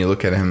 Yeah, and then you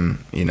look at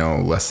him, you know,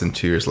 less than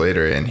 2 years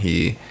later, and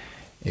he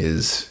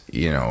is,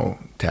 you know,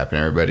 tapping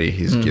everybody.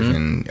 He's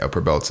giving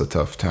upper belts a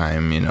tough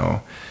time, you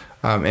know.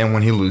 And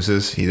when he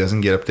loses, he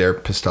doesn't get up there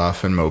pissed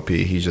off and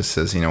mopey. He just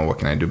says, you know, what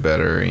can I do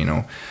better? You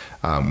know,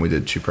 we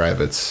did 2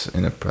 privates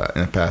in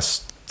the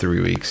past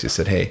 3 weeks. He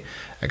said, hey,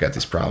 I got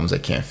these problems I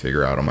can't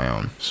figure out on my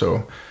own.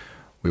 So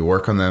we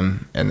work on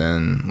them, and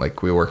then,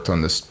 like, we worked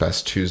on this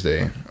past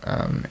Tuesday,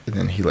 and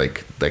then he,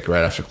 like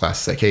right after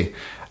class, he's like, hey,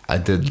 I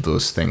did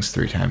those things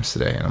 3 times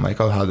today. And I'm like,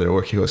 oh, how did it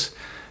work? He goes,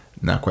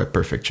 not quite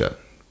perfect yet,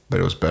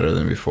 but it was better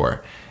than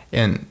before.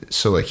 And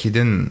so, like, he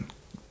didn't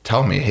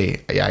tell me,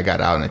 hey, yeah, I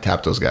got out and I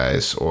tapped those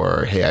guys,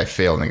 or hey, I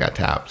failed and I got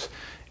tapped.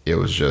 It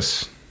was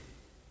just,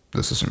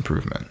 this is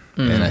improvement.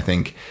 And I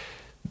think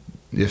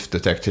if the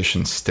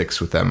tactician sticks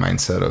with that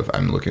mindset of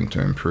I'm looking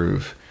to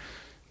improve,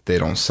 they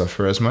don't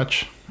suffer as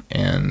much.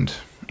 And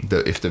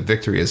if the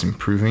victory is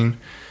improving,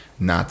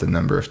 not the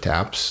number of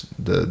taps,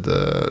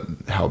 the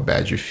how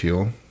bad you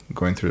feel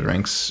going through the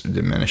ranks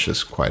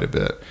diminishes quite a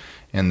bit.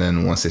 And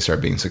then once they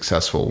start being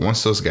successful,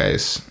 once those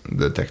guys,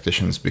 the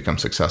tacticians, become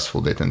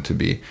successful, they tend to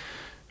be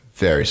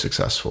very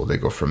successful. They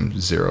go from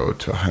 0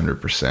 to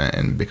 100%,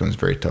 and it becomes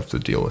very tough to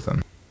deal with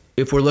them.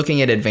 If we're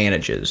looking at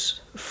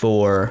advantages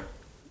for,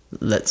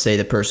 let's say,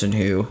 the person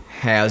who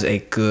has a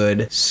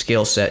good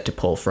skill set to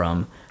pull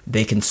from,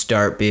 they can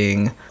start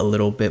being a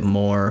little bit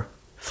more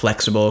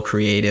flexible,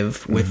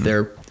 creative with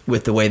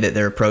with the way that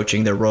they're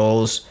approaching their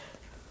roles.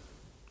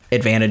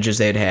 Advantages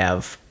they'd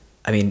have,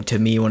 I mean, to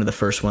me, one of the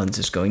first ones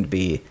is going to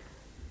be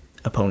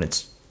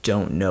opponents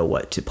don't know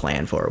what to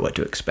plan for or what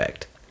to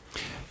expect.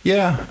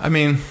 Yeah, I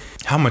mean,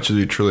 how much do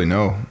we truly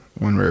know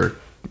when we're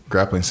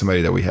grappling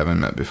somebody that we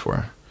haven't met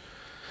before?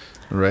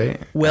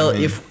 Right? Well, I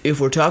mean, if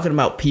we're talking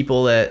about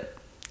people that,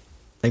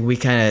 like, we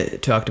kind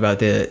of talked about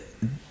the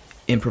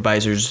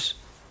improvisers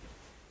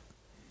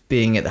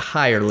being at the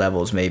higher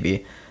levels,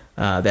 maybe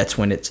that's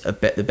when it's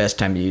the best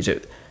time to use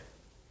it.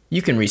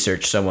 You can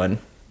research someone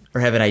or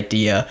have an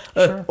idea,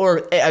 sure.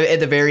 Or at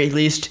the very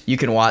least, you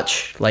can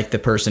watch like the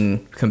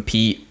person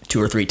compete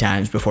 2 or 3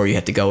 times before you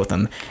have to go with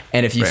them.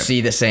 And if you see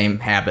the same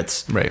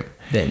habits,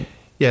 then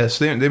yeah,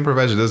 so the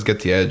improviser does get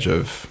the edge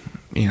of,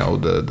 you know,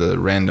 the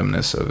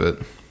randomness of it.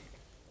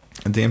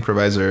 And the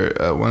improviser,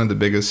 one of the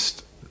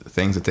biggest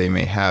things that they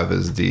may have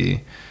is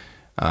they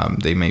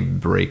may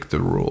break the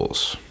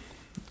rules.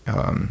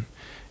 And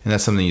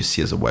that's something you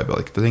see as a white belt.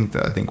 Like,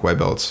 I think white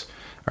belts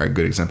are a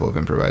good example of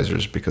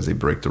improvisers because they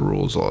break the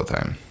rules all the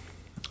time.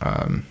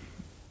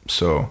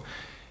 So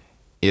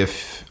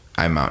if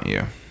I mount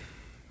you,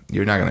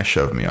 you're not going to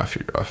shove me off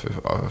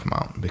of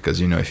mount, because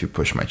you know if you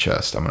push my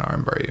chest, I'm going to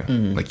armbar you.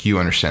 Mm-hmm. Like, you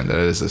understand that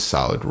it is a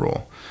solid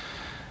rule.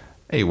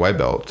 A white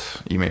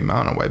belt, you may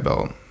mount a white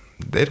belt.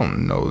 They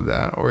don't know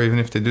that, or even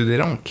if they do, they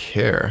don't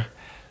care.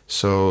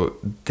 So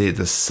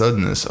the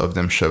suddenness of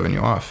them shoving you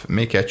off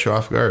may catch you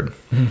off guard.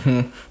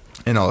 Mm-hmm.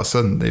 And all of a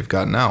sudden, they've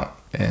gotten out.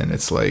 And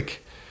it's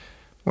like,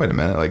 wait a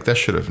minute, like, that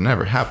should have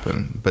never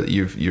happened. But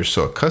you're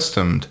so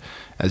accustomed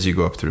as you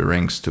go up through the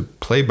ranks to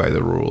play by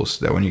the rules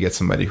that when you get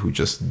somebody who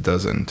just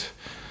doesn't,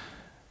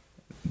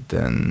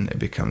 then it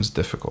becomes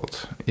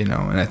difficult, and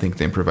I think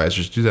the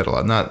improvisers do that a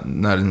lot. Not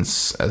in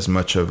as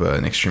much of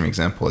an extreme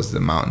example as the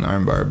mountain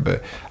armbar,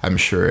 but I'm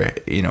sure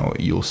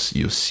you'll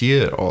see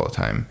it all the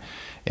time.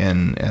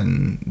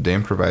 And the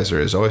improviser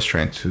is always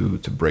trying to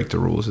break the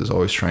rules, is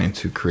always trying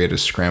to create a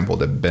scramble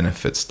that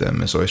benefits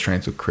them, is always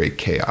trying to create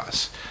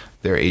chaos.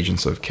 They're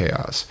agents of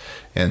chaos,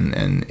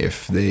 and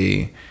if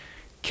they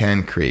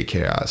can create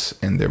chaos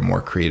and they're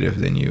more creative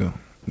than you,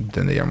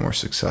 then they are more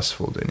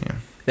successful than you.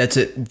 That's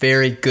a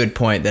very good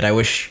point that I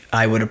wish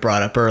I would have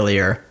brought up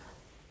earlier.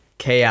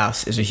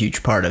 Chaos is a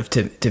huge part of,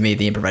 to me,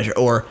 the improviser,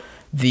 or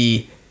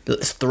the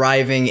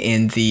thriving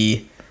in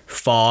the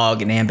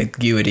fog and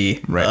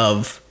ambiguity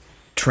of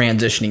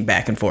transitioning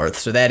back and forth.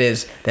 So that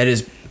is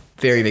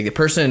very big.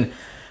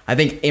 I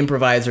think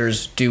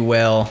improvisers do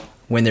well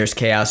when there's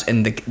chaos,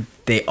 and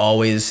they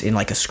always, in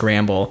like a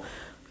scramble,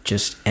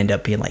 just end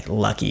up being like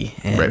lucky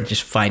and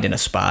just finding a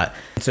spot.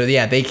 So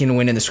yeah, they can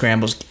win in the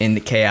scrambles, in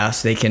the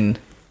chaos. They can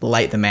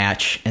light the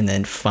match and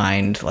then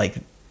find like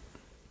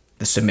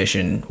the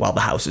submission while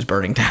the house is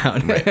burning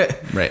down.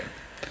 Right.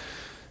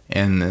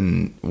 And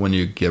then when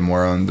you get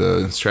more on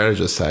the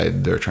strategist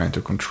side, they're trying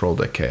to control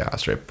the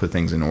chaos, right? Put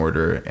things in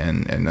order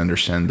and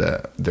understand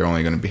that they're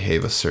only going to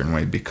behave a certain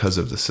way because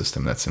of the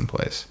system that's in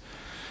place.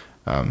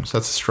 So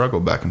that's a struggle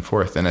back and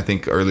forth. And I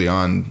think early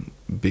on,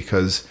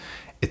 because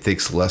it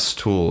takes less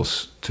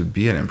tools to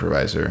be an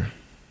improviser,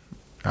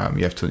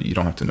 you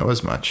don't have to know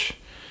as much.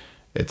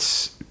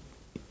 It's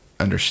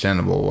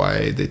understandable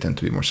why they tend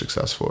to be more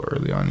successful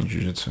early on in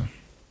jiu-jitsu.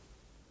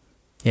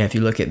 Yeah, if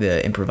you look at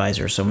the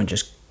improviser, someone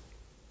just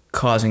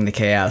causing the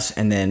chaos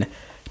and then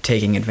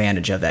taking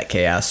advantage of that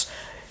chaos,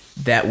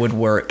 that would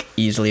work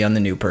easily on the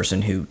new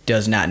person who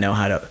does not know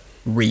how to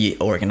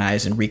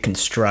reorganize and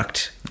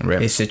reconstruct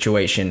a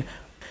situation.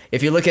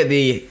 If you look at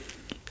the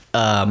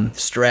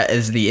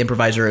as the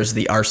improviser as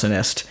the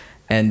arsonist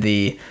and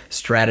the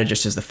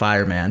strategist as the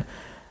fireman,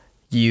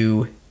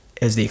 you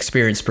as the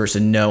experienced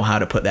person know how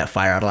to put that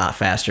fire out a lot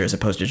faster as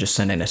opposed to just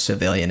sending a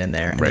civilian in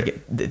there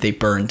and they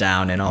burn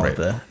down in all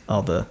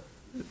the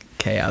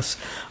chaos.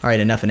 All right,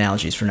 enough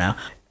analogies for now.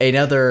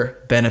 Another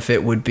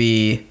benefit would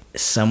be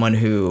someone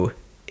who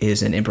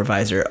is an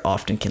improviser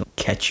often can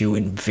catch you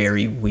in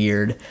very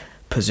weird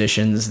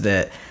positions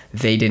that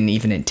they didn't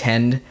even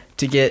intend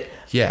to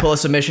pull a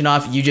submission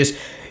off.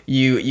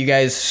 You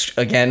guys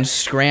again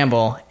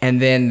scramble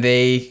and then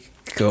they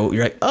go,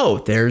 you're like, oh,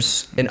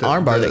 there's an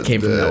armbar that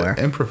came from nowhere.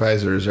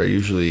 Improvisers are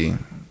usually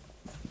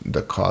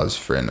the cause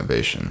for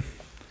innovation,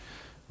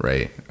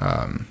 right?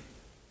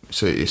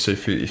 So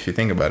if you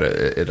think about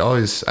it,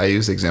 I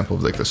use the example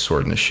of like the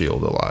sword and the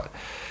shield a lot.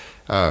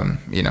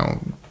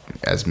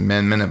 As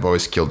men have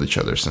always killed each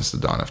other since the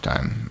dawn of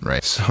time,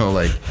 right? So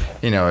like,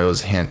 it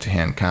was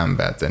hand-to-hand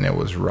combat, then it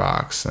was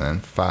rocks and then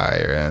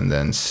fire and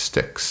then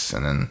sticks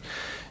and then,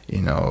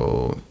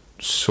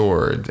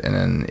 sword, and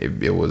then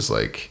it was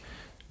like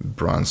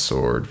bronze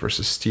sword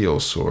versus steel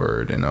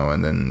sword, and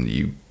then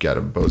you got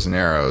a bows and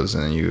arrows,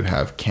 and then you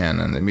have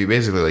cannon. I mean,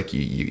 basically, like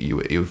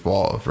you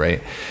evolve,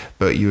 right?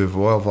 But you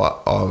evolve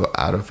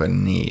out of a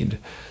need.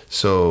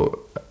 So,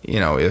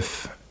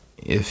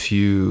 if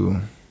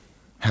you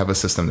have a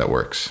system that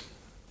works,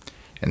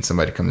 and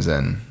somebody comes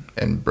in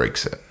and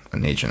breaks it,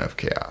 an agent of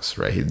chaos,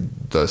 right? He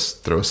does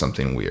throw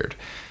something weird.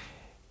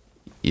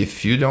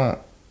 If you don't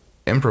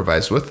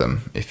improvise with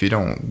them, if you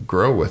don't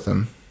grow with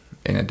them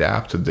and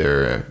adapt to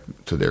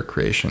their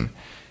creation,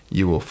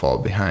 you will fall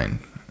behind,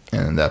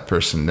 and that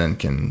person then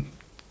can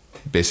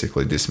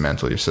basically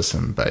dismantle your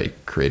system by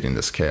creating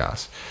this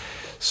chaos.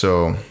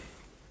 So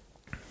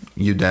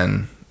you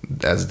then,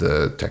 as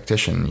the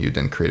tactician, you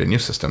then create a new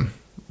system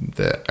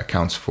that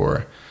accounts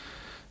for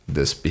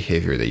this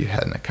behavior that you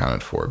hadn't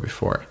accounted for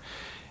before,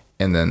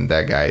 and then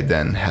that guy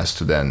then has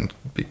to then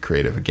be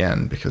creative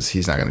again because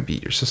he's not going to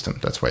beat your system.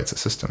 That's why it's a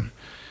system.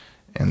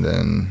 And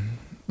then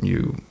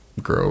you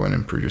grow and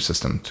improve your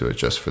system to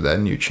adjust for that,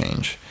 and you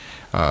change.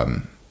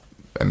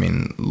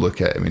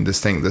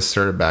 This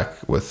started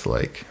back with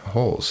like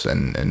holes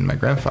and my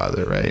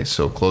grandfather, right?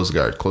 So closed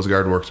guard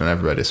worked on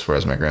everybody as far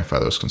as my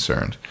grandfather was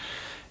concerned.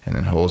 And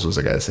then holes was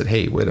the guy that said,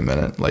 hey, wait a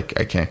minute, like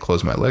I can't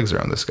close my legs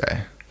around this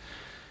guy.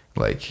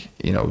 Like,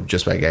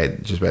 just by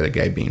the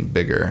guy being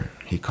bigger,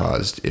 he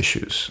caused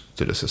issues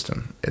to the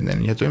system. And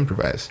then you have to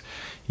improvise.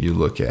 You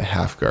look at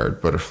half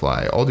guard,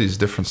 butterfly, all these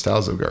different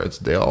styles of guards,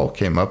 they all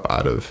came up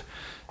out of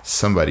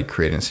somebody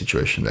creating a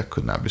situation that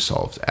could not be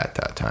solved at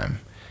that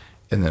time.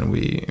 And then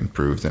we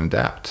improved and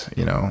adapt,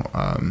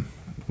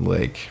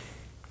 like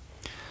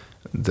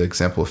the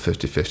example of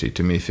 50-50,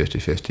 to me,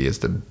 50-50 is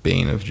the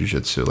bane of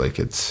jiu-jitsu. Like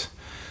it's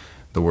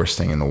the worst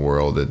thing in the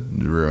world. It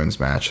ruins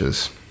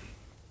matches.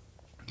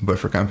 But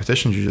for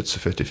competition jiu-jitsu,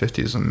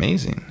 50-50 is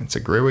amazing. It's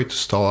a great way to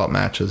stall out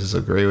matches. It's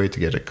a great way to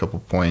get a couple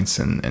points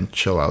and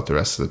chill out the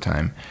rest of the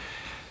time.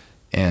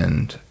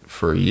 And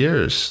for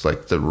years,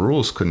 like the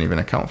rules couldn't even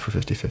account for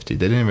 50-50. They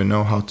didn't even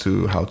know how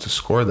to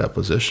score that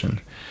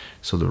position.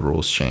 So the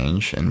rules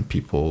changed and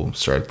people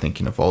started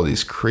thinking of all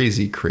these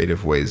crazy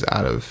creative ways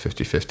out of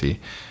 50-50.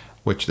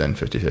 which then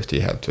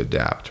 50/50 had to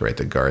adapt, right?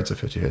 The guards of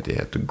 50/50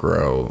 had to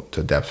grow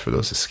to adapt for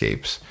those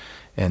escapes.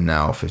 And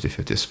now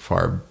 50/50 is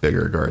far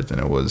bigger guard than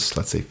it was,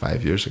 let's say,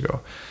 5 years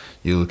ago.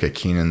 You look at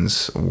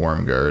Keenan's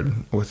warm guard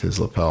with his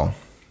lapel.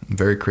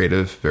 Very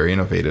creative, very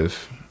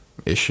innovative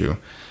issue.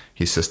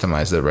 He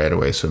systemized it right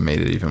away, so it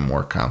made it even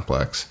more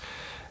complex.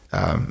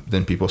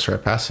 Then people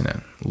started passing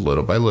it.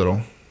 Little by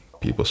little,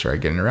 people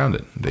started getting around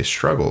it. They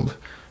struggled,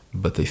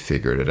 but they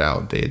figured it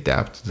out. They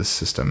adapted the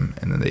system,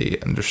 and then they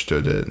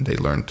understood it, and they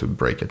learned to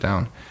break it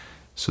down.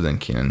 So then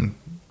Keenan,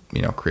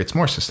 creates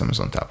more systems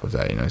on top of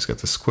that. He's got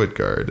the squid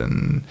guard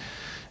and,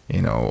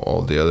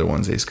 all the other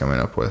ones that he's coming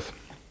up with.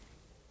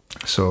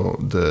 So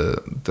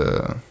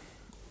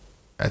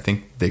I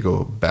think they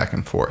go back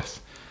and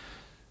forth,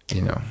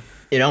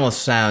 It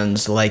almost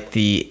sounds like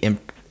the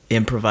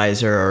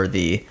improviser or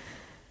the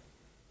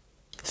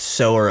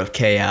sower of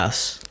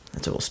chaos.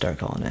 That's what we'll start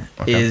calling it.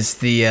 Okay.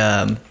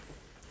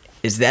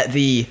 Is that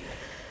the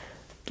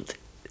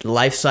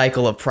life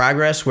cycle of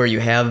progress where you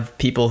have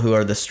people who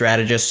are the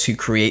strategists who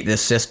create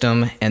this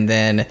system, and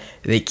then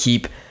they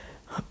keep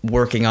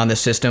working on the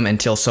system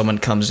until someone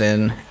comes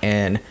in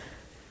and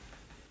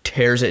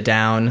tears it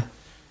down,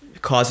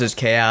 causes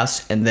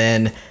chaos, and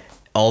then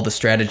all the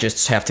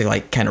strategists have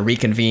to kind of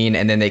reconvene,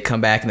 and then they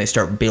come back and they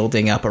start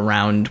building up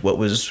around what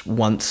was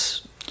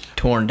once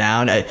torn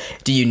down?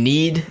 Do you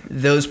need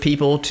those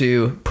people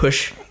to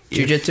push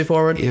jiu-jitsu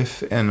forward?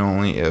 If and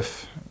only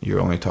if you're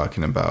only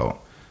talking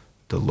about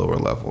the lower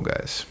level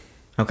guys.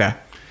 Okay.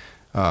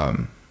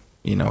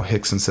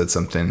 Hickson said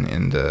something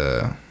in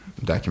the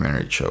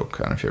documentary Choke.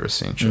 I don't know if you've ever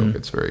seen Choke. Mm-hmm.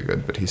 It's very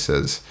good. But he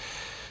says,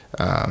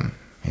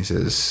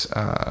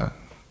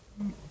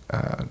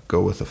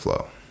 go with the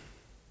flow.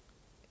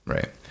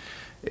 Right.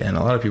 And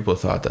a lot of people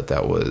thought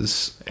that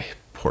was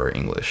poor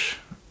English.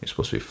 You're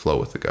supposed to be flow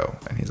with the go.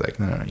 And he's like,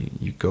 no,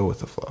 you go with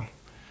the flow.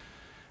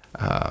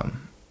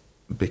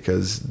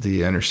 Because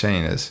the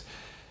understanding is,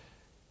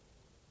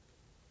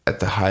 at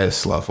the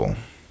highest level,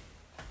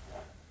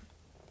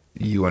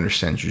 you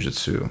understand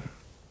jiu-jitsu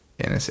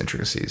and its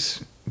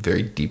intricacies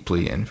very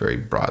deeply and very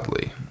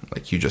broadly.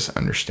 Like, you just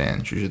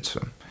understand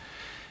jiu-jitsu.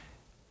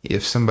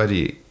 If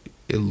somebody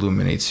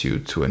illuminates you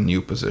to a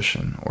new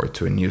position or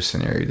to a new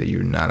scenario that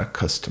you're not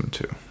accustomed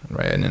to,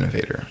 right? An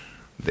innovator,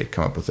 they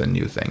come up with a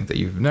new thing that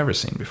you've never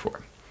seen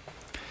before.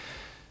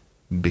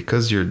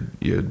 Because your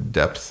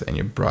depth and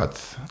your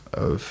breadth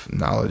of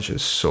knowledge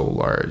is so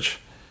large,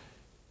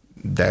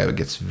 that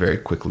gets very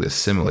quickly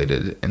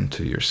assimilated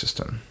into your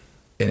system.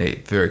 And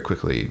it very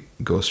quickly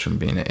goes from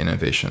being an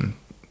innovation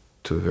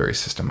to a very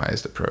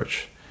systemized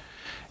approach.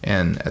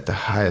 And at the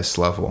highest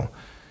level,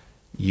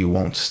 you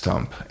won't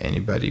stump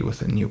anybody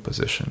with a new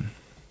position.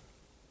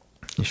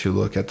 If you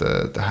look at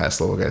the highest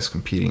level guys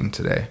competing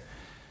today,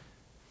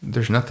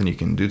 there's nothing you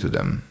can do to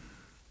them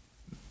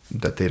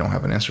that they don't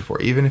have an answer for.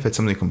 Even if it's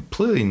something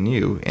completely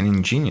new and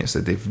ingenious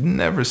that they've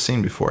never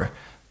seen before,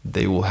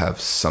 they will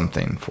have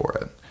something for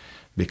it.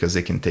 Because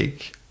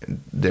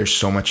there's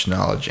so much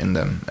knowledge in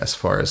them as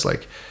far as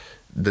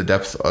the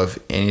depth of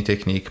any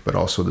technique, but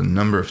also the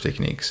number of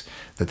techniques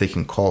that they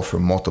can call for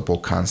multiple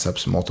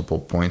concepts, multiple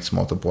points,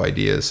 multiple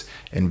ideas,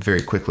 and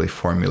very quickly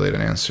formulate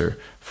an answer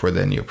for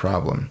the new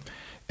problem.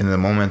 And the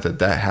moment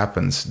that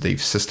happens, they've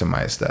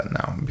systemized that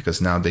now, because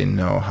now they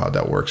know how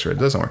that works or it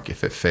doesn't work.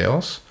 If it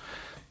fails,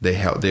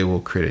 they will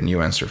create a new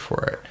answer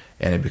for it.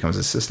 And it becomes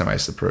a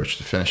systemized approach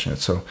to finishing it.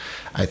 So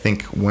I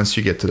think once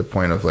you get to the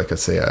point of,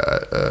 let's say,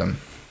 a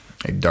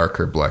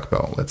darker black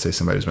belt, let's say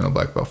somebody who's been a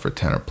black belt for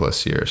 10 or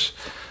plus years,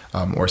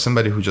 or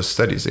somebody who just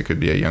studies, it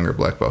could be a younger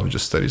black belt who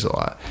just studies a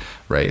lot,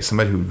 right?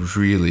 Somebody who's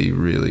really,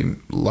 really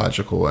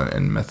logical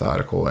and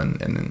methodical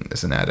and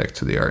is an addict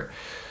to the art,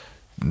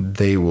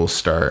 they will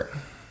start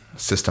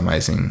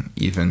systemizing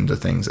even the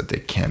things that they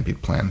can't be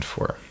planned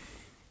for.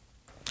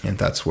 And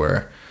that's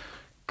where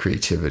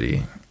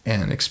creativity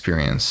and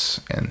experience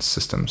and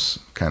systems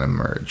kind of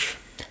merge.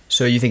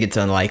 So you think it's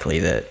unlikely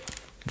that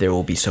there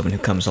will be someone who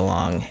comes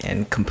along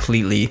and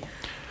completely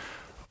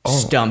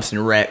stumps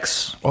and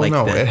wrecks?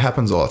 It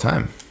happens all the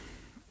time.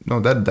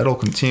 No, that'll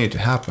continue to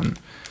happen.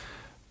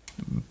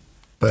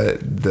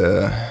 But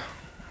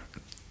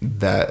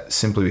that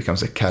simply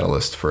becomes a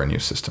catalyst for a new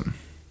system.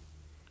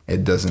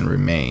 It doesn't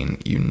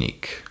remain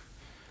unique.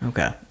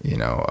 Okay.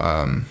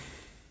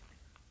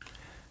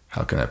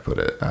 How can I put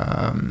it?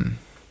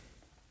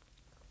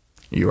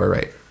 You are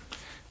right.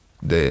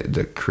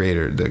 The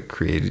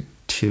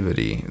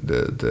creativity,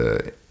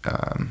 the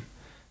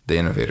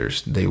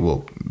innovators, they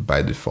will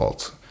by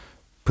default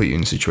put you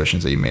in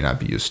situations that you may not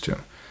be used to,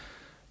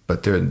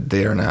 but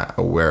they are not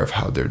aware of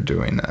how they're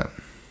doing that,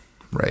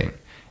 right?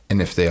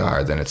 And if they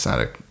are, then it's not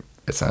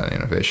an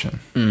innovation,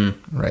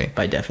 right?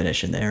 By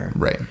definition, they're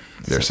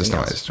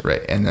systemized, else.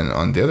 Right? And then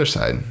on the other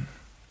side,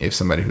 if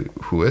somebody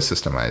who is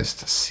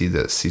systemized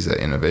sees that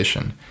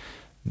innovation,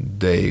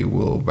 they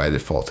will by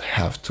default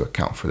have to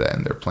account for that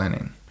in their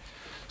planning.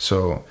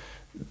 So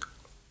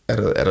at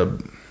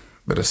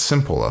a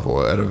simple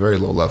level, at a very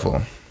low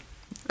level,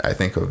 I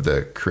think of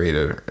the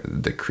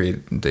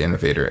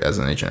innovator as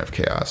an agent of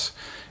chaos,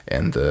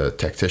 and the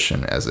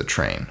tactician as a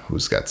train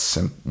who's got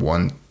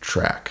one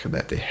track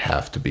that they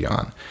have to be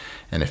on.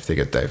 And if they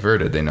get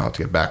diverted, they know how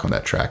to get back on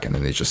that track, and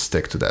then they just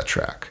stick to that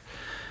track.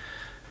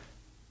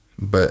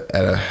 But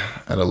at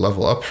a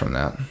level up from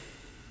that,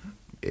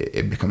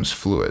 it becomes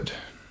fluid.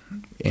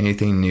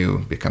 Anything new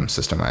becomes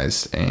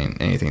systemized, and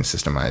anything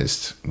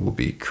systemized will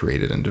be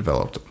created and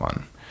developed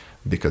upon,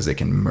 because they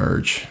can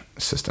merge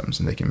systems,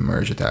 and they can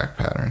merge attack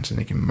patterns, and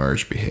they can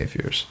merge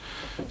behaviors.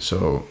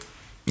 So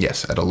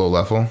yes, at a low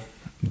level,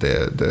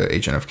 the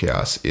agent of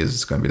chaos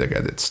is going to be the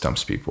guy that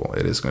stumps people.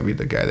 It is going to be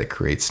the guy that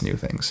creates new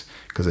things,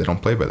 because they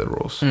don't play by the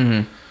rules.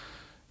 Mm-hmm.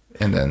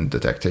 And then the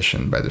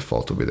tactician by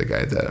default will be the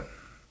guy that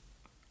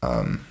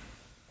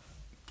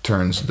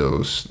turns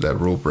that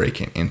rule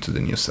breaking into the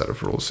new set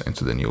of rules,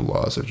 into the new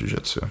laws of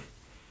jiu-jitsu.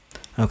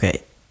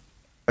 Okay.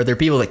 Are there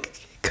people that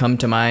come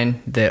to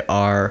mind that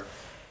are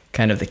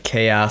kind of the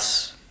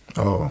chaos?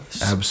 Oh,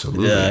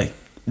 absolutely.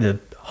 The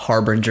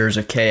harbingers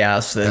of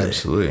chaos.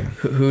 Absolutely.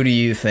 Who do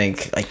you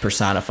think like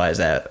personifies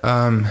that?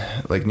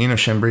 Like Nino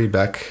Schembri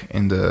back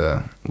in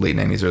the late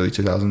 90s, early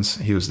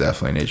 2000s, he was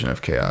definitely an agent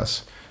of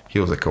chaos. He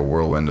was like a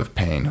whirlwind of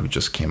pain who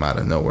just came out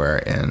of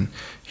nowhere, and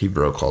he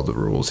broke all the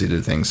rules. He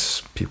did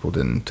things people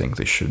didn't think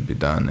they should be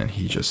done, and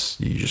you just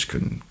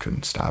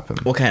couldn't stop him.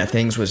 What kind of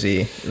things was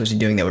he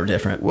doing that were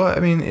different? Well, I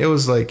mean, it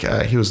was like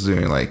he was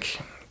doing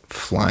like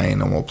flying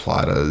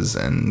omoplatas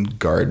and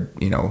guard.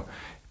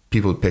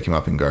 People would pick him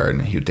up in guard,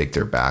 and he would take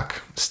their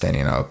back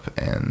standing up,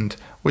 and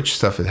which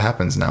stuff it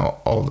happens now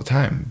all the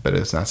time, but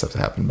it's not stuff that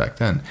happened back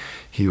then.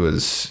 He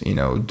was,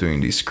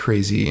 doing these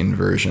crazy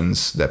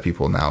inversions that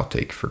people now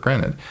take for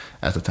granted.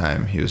 At the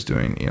time, he was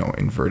doing,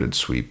 inverted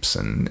sweeps,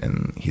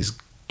 and he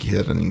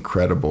had an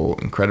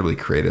incredibly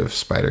creative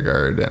spider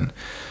guard and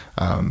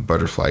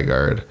butterfly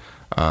guard.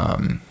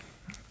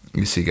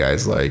 You see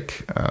guys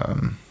like,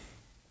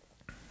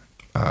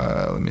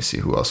 let me see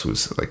who else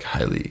was like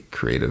highly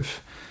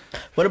creative.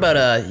 What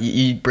about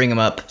you bring him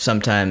up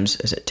sometimes?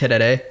 Is it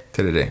Terere?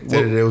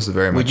 Terere was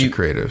very much a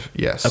creative.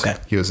 Yes. Okay.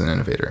 He was an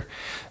innovator.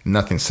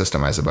 Nothing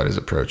systemized about his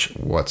approach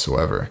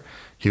whatsoever.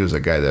 He was a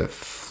guy that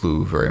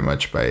flew very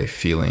much by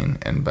feeling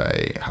and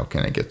by how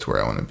can I get to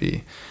where I want to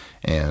be.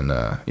 And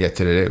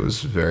Terere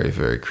was very,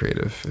 very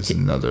creative. Is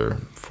another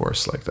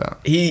force like that.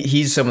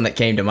 He's someone that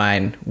came to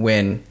mind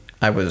when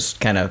I was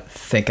kind of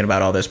thinking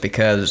about all this,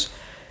 because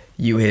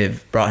you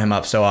have brought him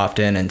up so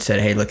often and said,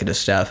 hey, look at this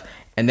stuff.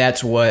 And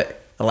that's what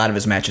a lot of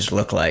his matches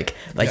look like.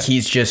 Like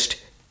he's just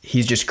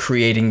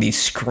creating these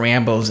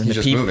scrambles, and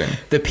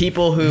the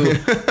people who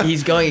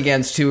he's going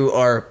against, who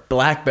are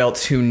black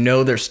belts who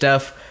know their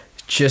stuff,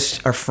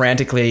 just are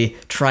frantically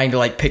trying to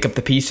like pick up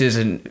the pieces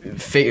and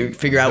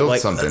figure out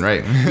like something,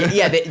 right?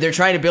 Yeah, they're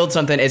trying to build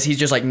something as he's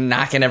just like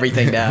knocking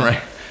everything down.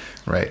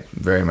 Right.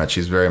 Very much.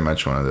 He's very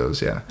much one of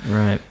those. Yeah.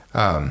 Right.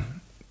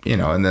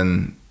 And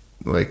then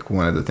like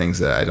one of the things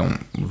that I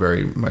don't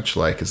very much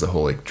like is the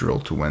whole like drill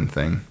to win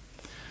thing.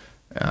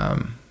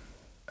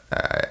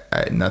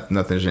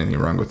 Not there's anything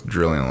wrong with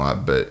drilling a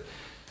lot, but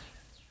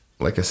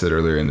like I said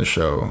earlier in the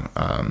show,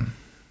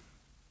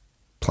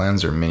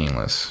 plans are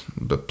meaningless,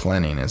 but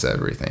planning is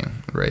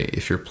everything, right?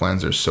 If your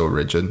plans are so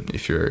rigid,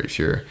 if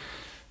your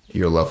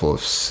level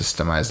of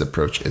systemized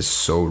approach is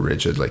so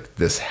rigid, like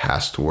this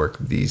has to work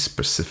these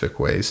specific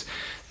ways,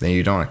 then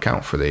you don't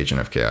account for the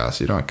agent of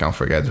chaos. You don't account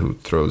for a guy who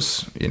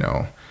throws,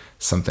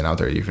 something out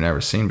there you've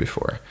never seen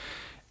before.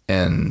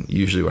 And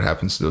usually what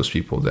happens to those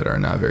people that are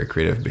not very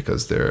creative,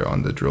 because they're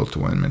on the drill to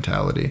win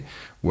mentality,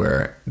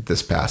 where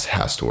this pass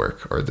has to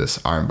work, or this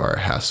armbar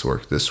has to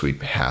work, this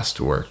sweep has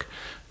to work,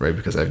 right?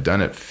 Because I've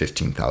done it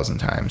 15,000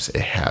 times.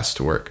 It has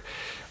to work.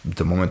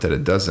 The moment that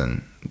it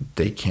doesn't,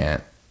 they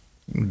can't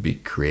be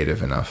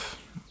creative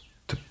enough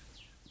to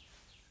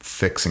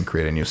fix and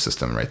create a new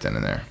system right then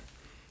and there,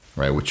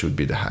 right? Which would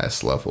be the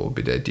highest level, would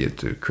be the idea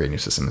to create new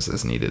systems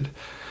as needed.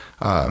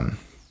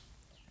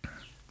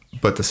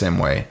 But the same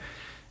way,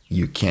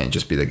 you can't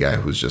just be the guy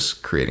who's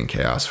just creating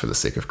chaos for the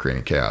sake of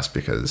creating chaos,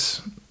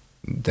 because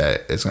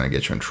that is going to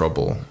get you in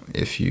trouble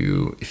if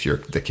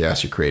the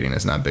chaos you're creating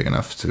is not big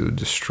enough to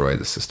destroy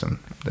the system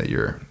that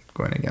you're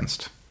going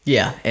against.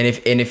 Yeah, and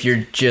if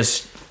you're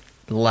just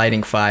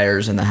lighting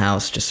fires in the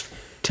house just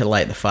to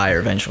light the fire,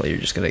 eventually you're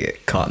just going to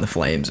get caught in the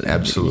flames. And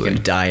absolutely, you're going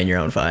to die in your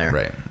own fire.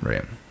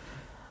 Right.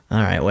 All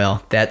right.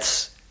 Well,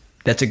 that's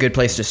a good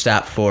place to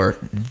stop for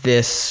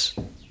this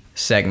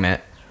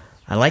segment.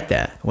 I like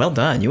that. Well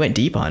done. You went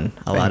deep on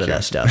a lot of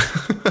that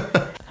stuff.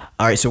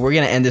 All right, so we're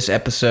going to end this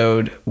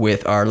episode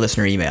with our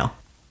listener email.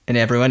 And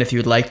everyone, if you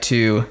would like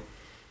to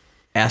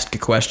ask a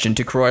question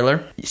to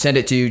Croyler, send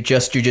it to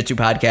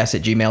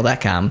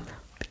justjujitsupodcast@gmail.com.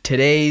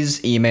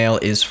 Today's email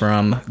is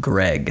from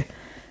Greg.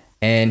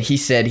 And he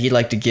said he'd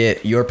like to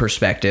get your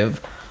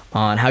perspective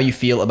on how you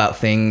feel about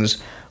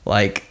things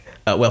like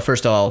well,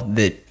 first of all,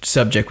 the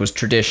subject was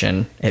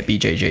tradition at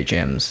BJJ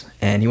gyms,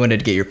 and he wanted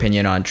to get your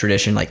opinion on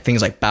tradition, like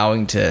things like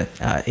bowing to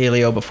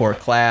Helio before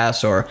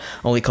class, or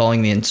only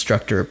calling the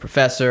instructor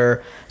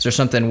professor. Is there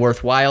something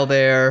worthwhile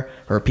there,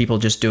 or are people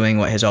just doing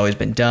what has always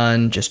been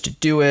done just to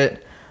do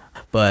it?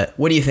 But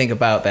what do you think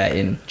about that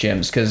in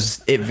gyms?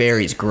 Because it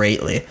varies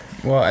greatly.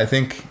 Well, I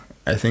think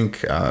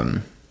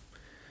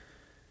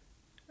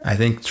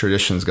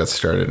traditions got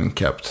started and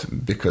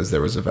kept because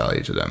there was a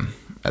value to them.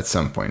 At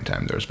some point in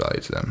time, there was value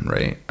to them,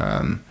 right?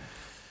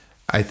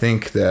 I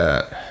think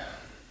that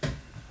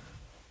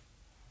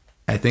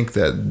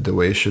the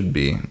way it should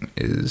be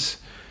is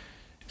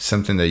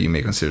something that you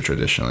may consider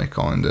traditionally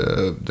calling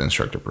the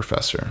instructor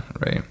professor,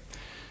 right?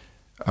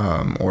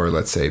 Or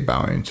let's say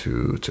bowing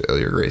to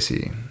Ilia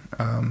Gracie,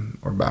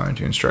 or bowing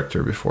to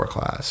instructor before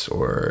class,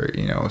 or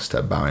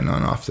step bowing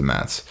on off the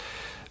mats.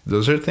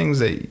 Those are things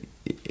that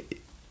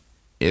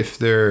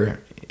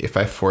if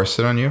I force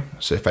it on you,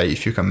 so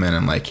if you come in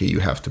and like, hey,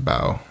 you have to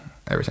bow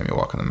every time you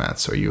walk on the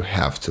mats, or you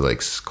have to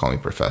like call me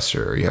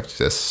professor, or you have to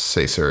just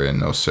say sir and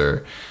no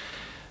sir,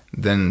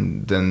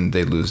 then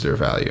they lose their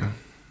value.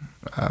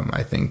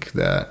 I think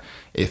that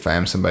if I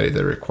am somebody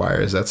that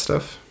requires that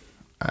stuff,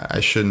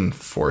 I shouldn't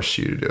force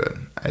you to do it.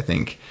 I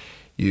think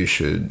you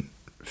should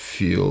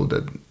feel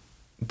that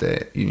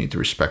you need to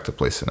respect the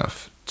place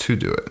enough to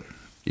do it,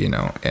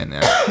 and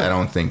I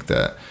don't think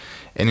that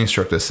any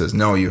instructor says,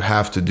 no, you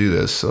have to do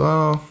this.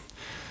 Well,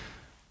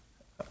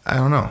 I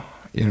don't know.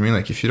 You know what I mean?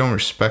 Like, if you don't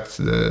respect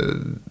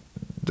the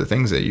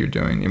things that you're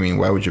doing, I mean,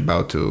 why would you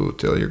bow to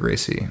Ilia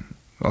Gracie?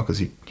 Well, because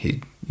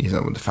he's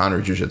the founder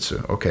of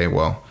Jiu-Jitsu. Okay,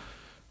 well,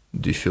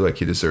 do you feel like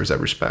he deserves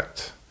that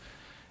respect?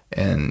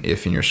 And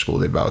if in your school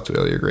they bow to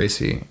Ilia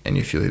Gracie and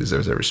you feel he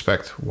deserves that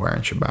respect, why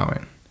aren't you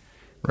bowing?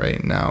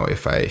 Right? Now,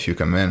 if you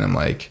come in, I'm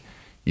like,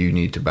 you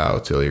need to bow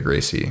to Ilia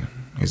Gracie.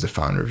 He's the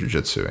founder of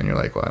Jiu-Jitsu. And you're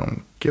like, well, I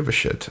don't give a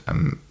shit.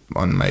 I'm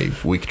on my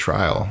week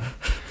trial.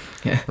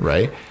 Yeah.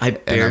 Right?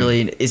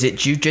 Is it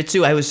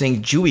Jiu-Jitsu? I was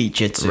saying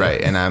Jiu-Jitsu. Right.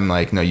 And I'm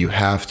like, no, you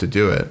have to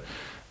do it.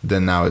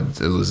 Then now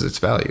it loses its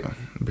value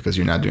because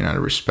you're not doing it out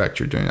of respect.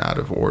 You're doing it out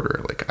of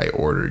order. Like, I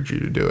ordered you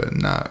to do it,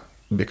 not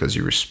because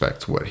you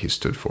respect what he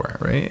stood for.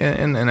 Right.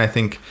 And I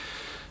think,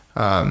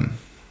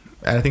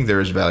 there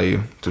is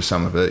value to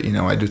some of it.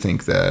 I do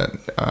think that,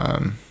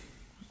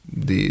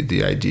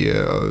 the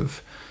idea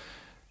of,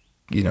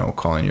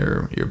 calling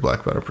your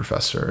black belt a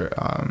professor,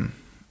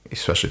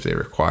 especially if they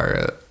require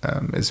it,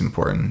 is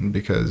important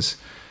because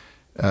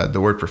the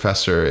word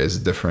professor is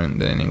different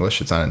than in English.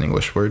 It's not an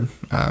English word.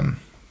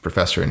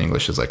 Professor in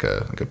English is like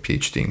a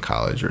PhD in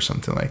college or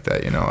something like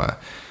that.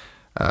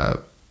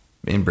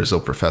 In Brazil,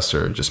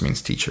 professor just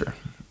means teacher.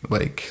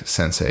 Like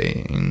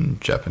sensei in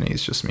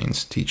Japanese just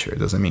means teacher. It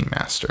doesn't mean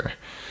master.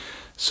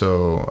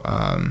 So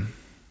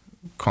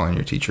calling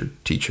your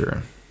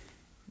teacher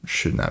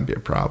should not be a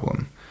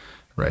problem.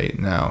 Right?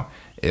 Now,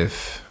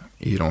 if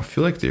you don't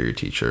feel like they're your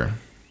teacher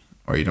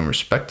or you don't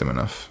respect them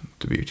enough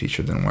to be your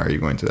teacher, then why are you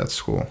going to that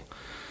school?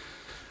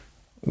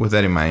 With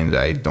that in mind,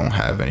 I don't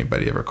have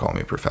anybody ever call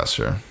me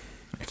professor.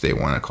 If they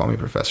want to call me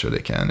professor,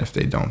 they can. If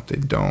they don't, they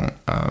don't.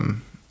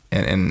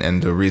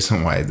 And the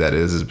reason why that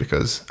is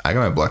because I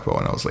got my black belt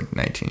when I was like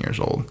 19 years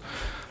old.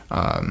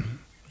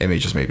 It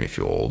just made me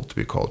feel old to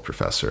be called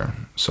professor.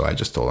 So I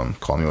just told them,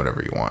 call me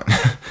whatever you want.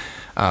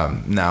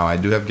 Now, I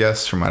do have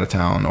guests from out of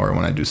town, or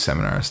when I do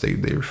seminars, they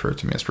refer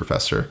to me as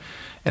professor,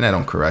 and I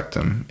don't correct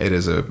them. It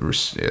is a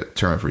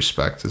term of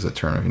respect, is a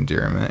term of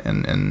endearment,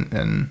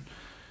 and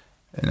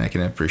I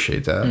can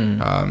appreciate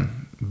that.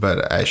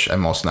 But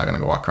I'm also not going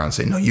to go walk around and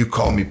say, no, you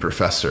call me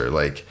professor.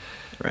 Like,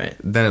 right.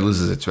 Then it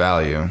loses its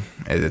value.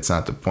 It's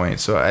not the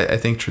point. So I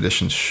think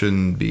traditions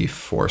shouldn't be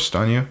forced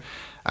on you.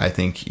 I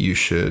think you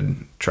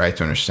should try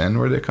to understand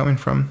where they're coming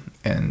from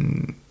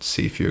and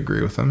see if you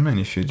agree with them. And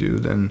if you do,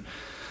 then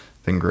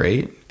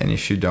great. And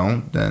if you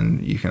don't, then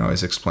you can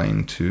always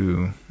explain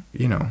to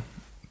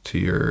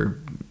your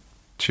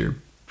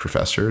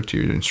professor, to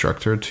your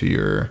instructor, to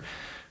your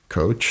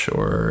coach,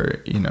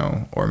 or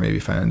maybe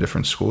find a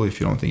different school if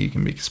you don't think you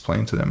can be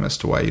explained to them as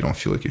to why you don't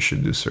feel like you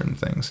should do certain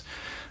things.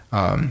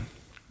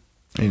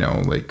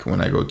 Like when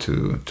I go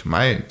to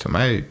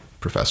my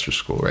professor's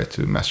school, right,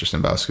 to Master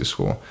Stambowski's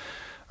school,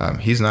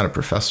 he's not a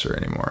professor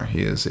anymore.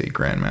 He is a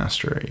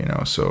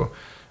grandmaster, so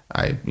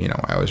I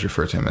always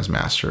refer to him as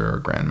master or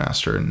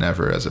grandmaster,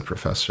 never as a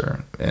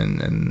professor.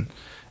 And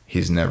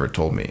he's never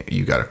told me,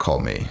 you got to call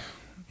me,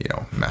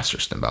 Master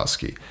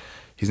Stambowski.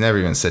 He's never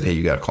even said, hey,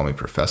 you got to call me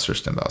Professor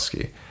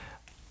Stambowski.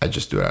 I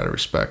just do it out of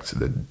respect.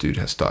 The dude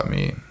has taught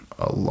me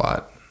a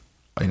lot,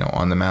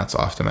 on the mats,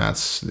 off the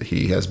mats.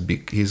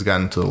 He's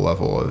gotten to the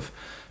level of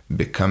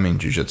becoming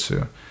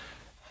jiu-jitsu.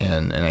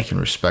 And I can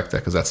respect that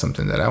because that's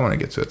something that I want to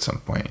get to at some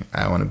point.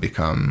 I want to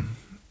become,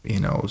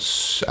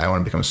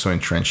 so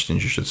entrenched in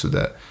jiu-jitsu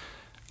that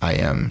I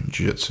am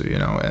jiu-jitsu,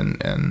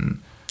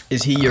 and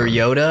is he your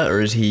Yoda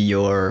or is he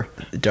your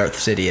Darth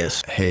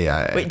Sidious? Hey,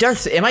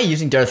 am I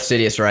using Darth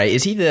Sidious right?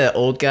 Is he the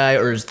old guy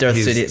or is Darth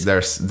Sidious?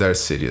 Darth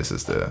Sidious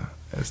is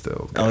the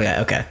old guy.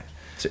 Okay.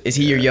 So is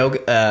he your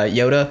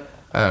Yoda?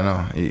 I don't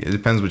know. It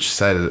depends which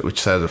side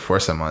of the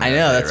force I'm on. I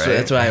know,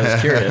 that's why I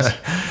was curious.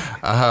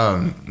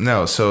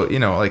 No, so, you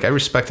know, like, I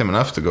respect him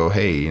enough to go,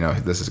 hey, you know,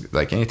 this is,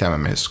 like, anytime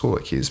I'm in his school,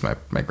 like, he's my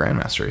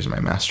grandmaster, he's my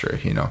master,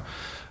 you know.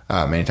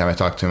 Anytime I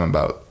talk to him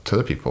about to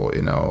other people,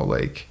 you know,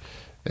 like,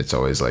 it's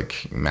always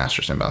like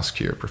Master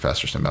Stambowski or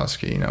Professor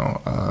Stambowski, you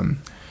know.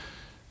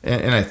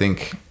 And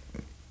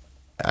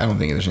I don't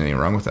think there's anything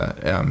wrong with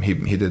that.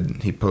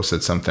 He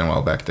posted something a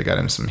while back that got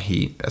him some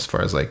heat as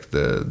far as like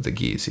the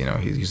gis, you know.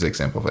 He used the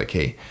example of like,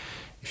 hey,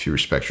 if you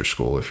respect your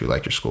school, if you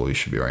like your school, you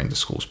should be wearing the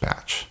school's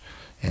patch,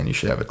 and you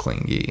should have a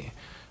clean gi,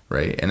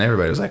 right? And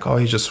everybody was like, oh,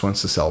 he just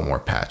wants to sell more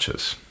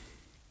patches.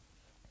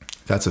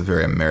 That's a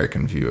very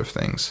American view of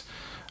things.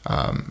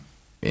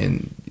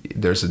 And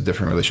there's a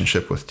different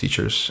relationship with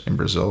teachers in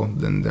Brazil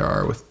than there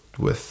are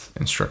with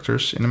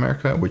instructors in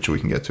America, which we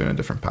can get to in a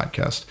different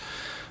podcast.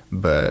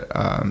 But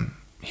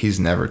he's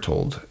never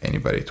told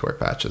anybody to wear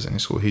patches in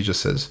his school. He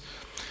just says,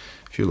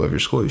 if you love your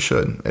school, you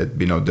should. It'd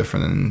be no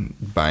different than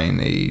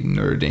buying a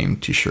Notre Dame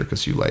t-shirt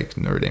because you like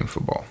Notre Dame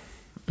football,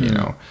 you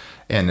know.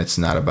 And it's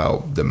not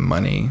about the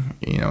money,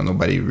 you know.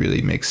 Nobody really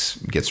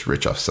gets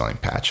rich off selling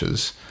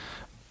patches.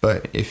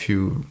 But if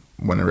you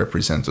want to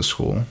represent the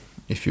school,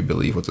 if you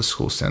believe what the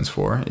school stands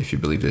for, if you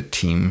believe the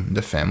team,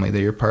 the family that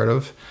you're part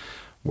of,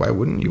 why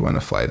wouldn't you want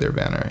to fly their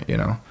banner, you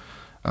know?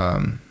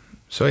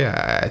 So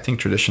yeah, I think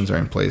traditions are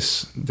in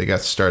place. They got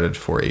started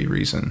for a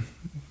reason.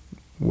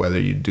 Whether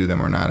you do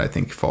them or not, I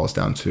think falls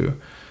down to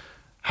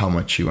how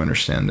much you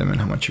understand them and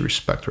how much you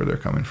respect where they're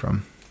coming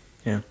from.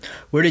 Yeah.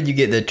 Where did you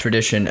get the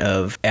tradition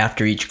of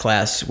after each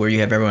class where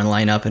you have everyone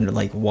line up and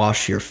like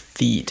wash your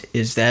feet?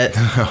 Is that,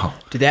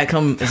 did that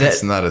come,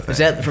 that's not a thing. Is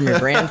that from your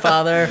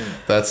grandfather?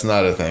 That's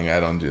not a thing. I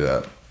don't do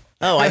that.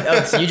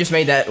 Oh, so you just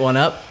made that one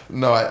up?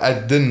 No, I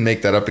didn't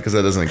make that up because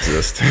that doesn't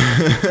exist.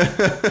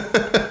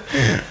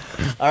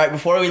 All right,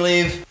 before we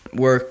leave,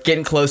 we're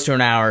getting close to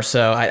an hour,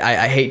 so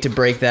I hate to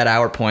break that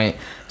hour point.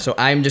 So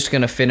I'm just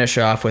going to finish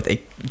off with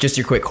just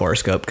your quick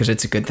horoscope because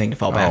it's a good thing to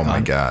fall back on. Oh,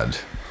 my God.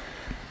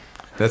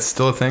 That's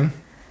still a thing?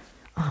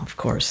 Oh, of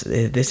course.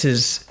 This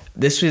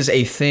is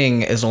a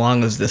thing as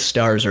long as the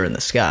stars are in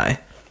the sky.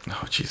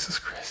 Oh, Jesus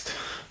Christ.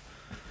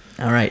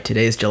 All right,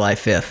 today is July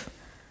 5th.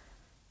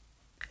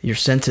 Your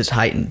sense is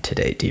heightened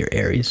today, dear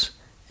Aries,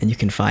 and you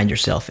can find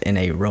yourself in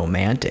a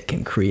romantic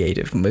and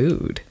creative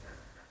mood.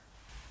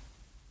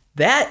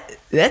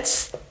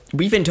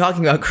 We've been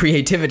talking about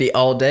creativity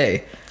all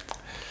day.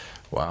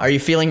 Wow. Are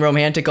you feeling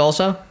romantic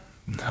also?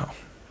 No.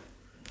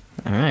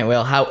 All right,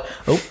 well,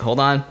 hold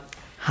on.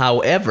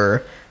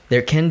 However,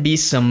 there can be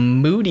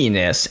some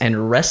moodiness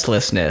and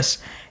restlessness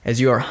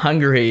as you are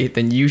hungry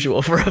than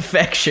usual for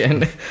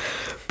affection,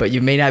 but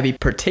you may not be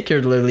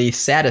particularly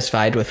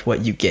satisfied with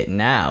what you get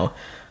now.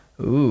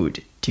 Ooh,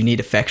 do you need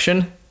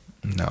affection?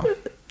 No.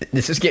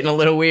 This is getting a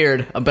little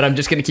weird, but I'm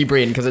just going to keep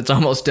reading because it's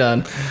almost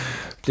done.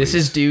 Please. This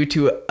is due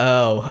to...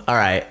 Oh, all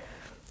right.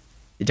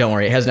 Don't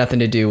worry, it has nothing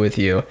to do with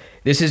you.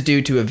 This is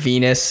due to a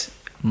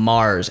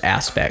Venus-Mars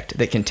aspect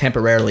that can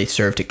temporarily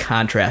serve to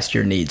contrast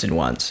your needs and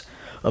wants.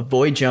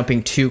 Avoid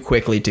jumping too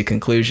quickly to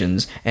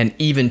conclusions and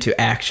even to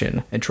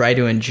action, and try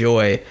to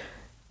enjoy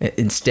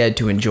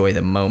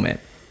the moment.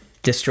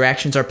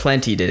 Distractions are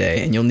plenty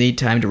today, and you'll need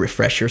time to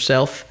refresh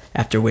yourself,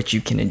 after which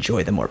you can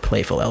enjoy the more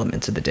playful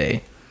elements of the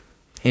day.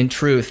 In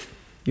truth,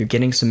 you're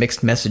getting some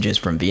mixed messages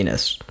from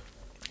Venus.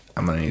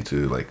 I'm going to need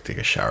to take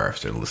a shower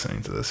after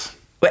listening to this.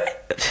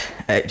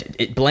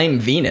 Blame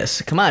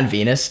Venus. Come on,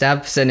 Venus.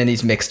 Stop sending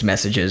these mixed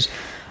messages.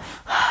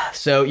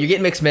 So you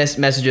get mixed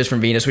messages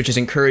from Venus, which is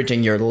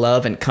encouraging your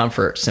love and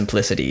comfort,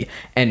 simplicity,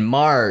 and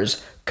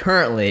Mars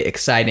currently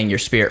exciting your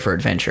spirit for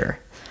adventure.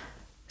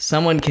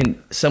 Someone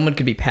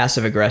could be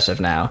passive aggressive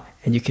now,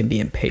 and you can be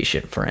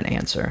impatient for an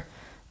answer.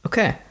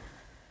 Okay,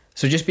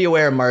 so just be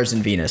aware of Mars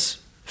and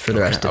Venus for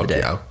the rest of the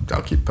day.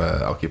 I'll keep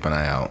an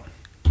eye out.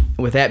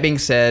 With that being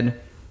said,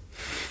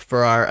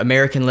 for our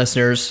American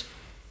listeners,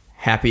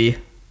 happy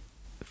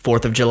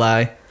 4th of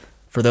July.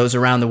 For those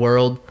around the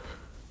world,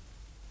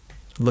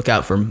 look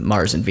out for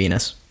Mars and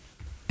Venus.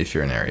 If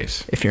you're an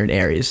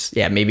Aries.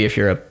 Yeah, maybe if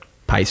you're a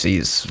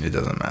Pisces. It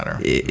doesn't matter.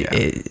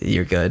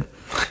 You're good.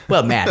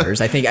 Well, it matters.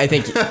 I think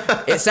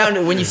it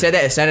sounded, when you said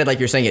that, it sounded like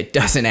you're saying it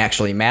doesn't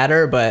actually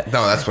matter, but...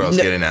 No, that's what I was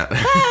getting at.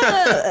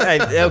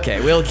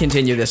 Okay, we'll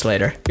continue this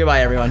later.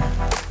 Goodbye, everyone.